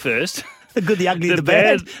bad first. The good, the ugly, the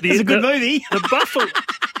bad. It's a good movie.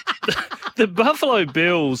 The Buffalo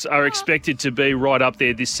Bills are expected to be right up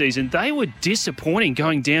there this season. They were disappointing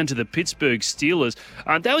going down to the Pittsburgh Steelers.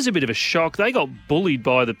 That was a bit of a shock. They got bullied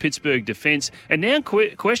by the Pittsburgh defence. And now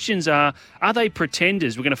questions are they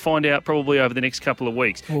pretenders? We're going to find out probably over the next couple of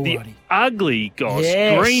weeks. Alrighty. The ugly Goss,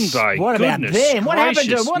 Yes. Green Bay. What about them? What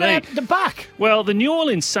happened to Buck? Well, the New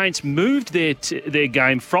Orleans Saints moved their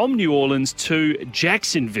game from New Orleans to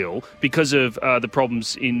Jacksonville because of the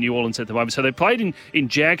problems in New Orleans at the moment. So they played in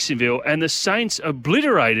Jacksonville, and the Saints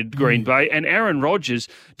obliterated Green Bay, and Aaron Rodgers,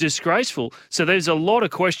 disgraceful. So there's a lot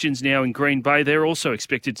of questions now in Green Bay. They're also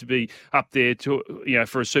expected to be up there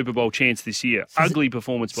for a Super Bowl chance this year. Ugly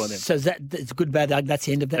performance by them. So that's good, bad, ugly. That's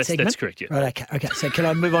the end of that segment? That's correct, yeah. Right, okay. So can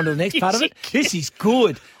I move on to the next part of it? This is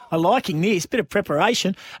good. I'm liking this. Bit of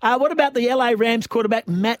preparation. What about the LA Rams quarterback,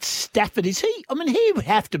 Matt Stafford? He would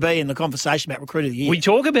have to be in the conversation about recruit of the year. We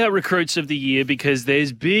talk about recruits of the year because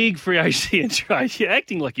there's big free agency and trade. You're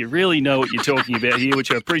acting like you really know what you're talking about here,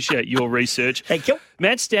 which I appreciate your research. Thank you.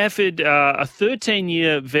 Matt Stafford, a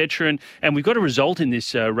 13-year veteran, and we've got a result in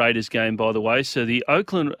this Raiders game, by the way. So the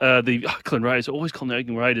Oakland Raiders, always call them the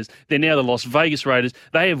Oakland Raiders, they're now the Las Vegas Raiders.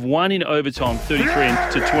 They have won in overtime,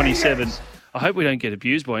 33-27. I hope we don't get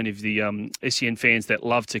abused by any of the SEN fans that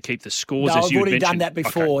love to keep the scores, as you I've already mentioned. done that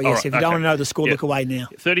before. Okay. Yes, Right. if you don't want to know the score, look away now.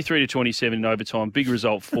 33-27 in overtime. Big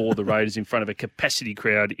result for the Raiders in front of a capacity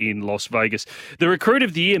crowd in Las Vegas. The recruit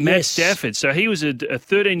of the year, Matt Stafford. So he was a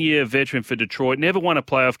 13-year veteran for Detroit, never won a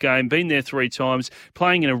playoff game, been there 3 times,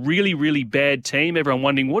 playing in a really, really bad team. Everyone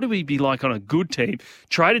wondering, what would he be like on a good team?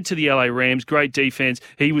 Traded to the LA Rams, great defense.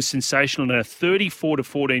 He was sensational in a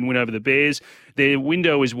 34-14 win over the Bears. Their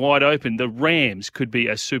window is wide open. The Rams could be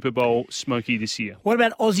a Super Bowl smoky this year. What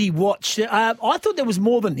about Aussie Watch? I thought there was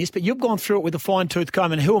more than this, but you've gone through it with a fine-tooth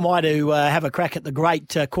comb, and who am I to have a crack at the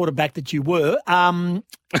great quarterback that you were?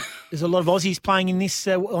 There's a lot of Aussies playing in this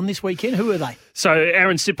on this weekend. Who are they? So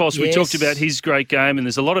Aaron Sipos, we Yes. talked about his great game, and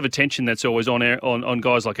there's a lot of attention that's always on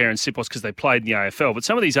guys like Aaron Sipos because they played in the AFL. But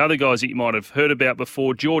some of these other guys that you might have heard about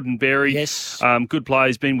before, Jordan Berry, good player,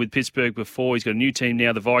 he's been with Pittsburgh before. He's got a new team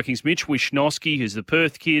now, the Vikings. Mitch Wishnowsky, who's the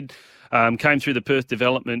Perth kid. Came through the Perth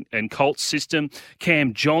development and Colts system.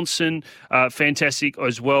 Cam Johnson, fantastic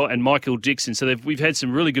as well, and Michael Dixon. So we've had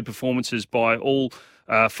some really good performances by all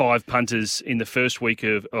 5 punters in the first week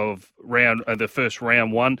of the first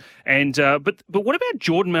round one. And but what about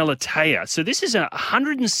Jordan Malatea? So this is a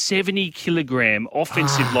 170 kilogram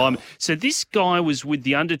offensive lineman. So this guy was with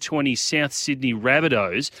the under-20 South Sydney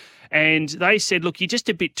Rabbitohs, and they said, look, you're just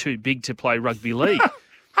a bit too big to play rugby league.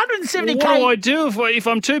 170K. What do I do if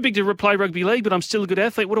I'm too big to play rugby league, but I'm still a good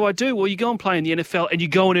athlete? What do I do? Well, you go and play in the NFL and you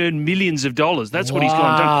go and earn millions of dollars. That's what he's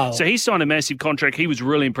gone and done. So he signed a massive contract. He was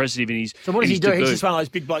really impressive in his. So what does he do? He's just one of those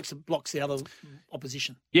big blokes that blocks the other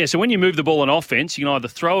opposition. Yeah, so when you move the ball on offense, you can either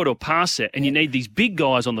throw it or pass it, and you need these big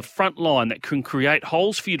guys on the front line that can create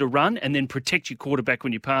holes for you to run and then protect your quarterback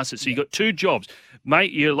when you pass it. So you've got 2 jobs.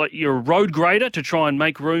 Mate, you're a road grader to try and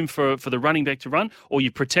make room for the running back to run, or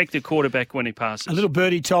you protect the quarterback when he passes. A little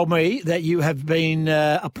birdie told me that you have been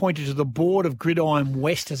appointed to the board of Gridiron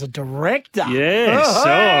West as a director. Yes. Oh,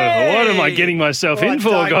 hey! What am I getting myself in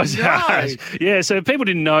for, guys? know. Yeah, so people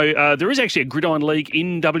didn't know, there is actually a Gridiron League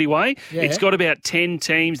in WA. Yeah. It's got about 10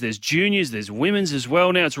 teams. There's juniors, there's women's as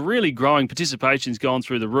well. Now it's really growing. Participation's gone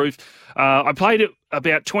through the roof. I played it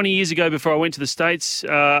about 20 years ago before I went to the States.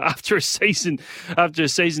 After a season at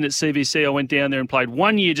CBC, I went down there and played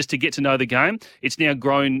 1 year just to get to know the game. It's now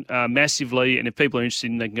grown massively, and if people are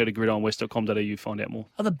interested, they can go to gridironwest.com.au, find out more.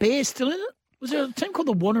 Are the Bears still in it? Was there a team called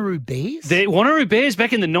the Wanneroo Bears? The Wanneroo Bears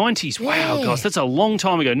back in the 90s. Wow, Yeah. gosh, that's a long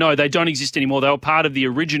time ago. No, they don't exist anymore. They were part of the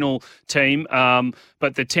original team,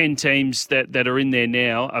 but the 10 teams that are in there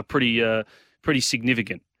now are pretty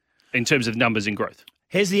significant in terms of numbers and growth.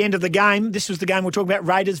 Here's the end of the game. This was the game we're talking about,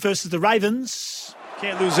 Raiders versus the Ravens.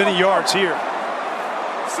 Can't lose any yards here.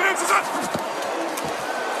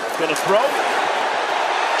 Gonna throw.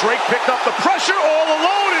 Drake picked up the pressure. All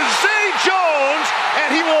alone is Zay Jones,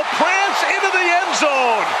 and he will prance into the end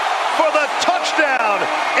zone for the touchdown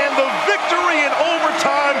and the victory in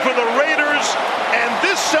overtime for the Raiders. And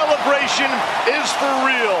this celebration is for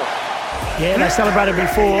real. Yeah, they celebrated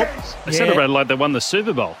before. They celebrated like they won the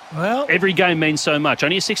Super Bowl. Well, every game means so much.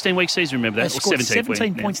 Only a 16-week season, remember They that? Or scored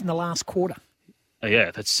 17 points in the last quarter. Oh, yeah,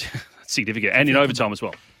 that's significant. And in overtime as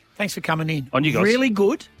well. Thanks for coming in. On you guys. Really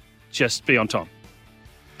good. just be on time.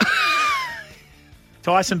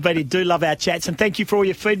 Tyson, Beattie, do love our chats, and thank you for all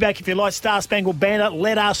your feedback. If you like Star Spangled Banner,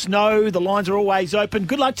 let us know. The lines are always open.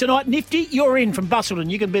 Good luck tonight. Nifty, you're in from Busselton.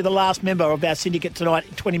 You can be the last member of our syndicate tonight.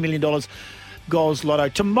 $20 million Goals Lotto.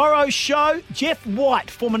 Tomorrow's show, Jeff White,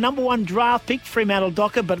 former number 1 draft pick, Fremantle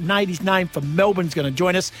Docker, but made his name for Melbourne, is going to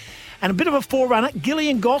join us. And a bit of a forerunner,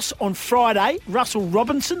 Gillian Goss on Friday, Russell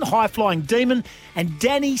Robinson, high-flying demon, and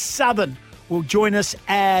Danny Southern will join us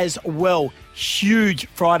as well. Huge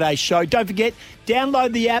Friday show. Don't forget,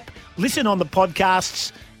 download the app, listen on the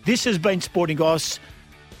podcasts. This has been Sporting Goss.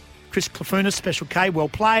 Chris Clafunas, Special K, well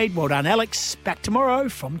played. Well done, Alex. Back tomorrow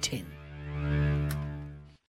from 10.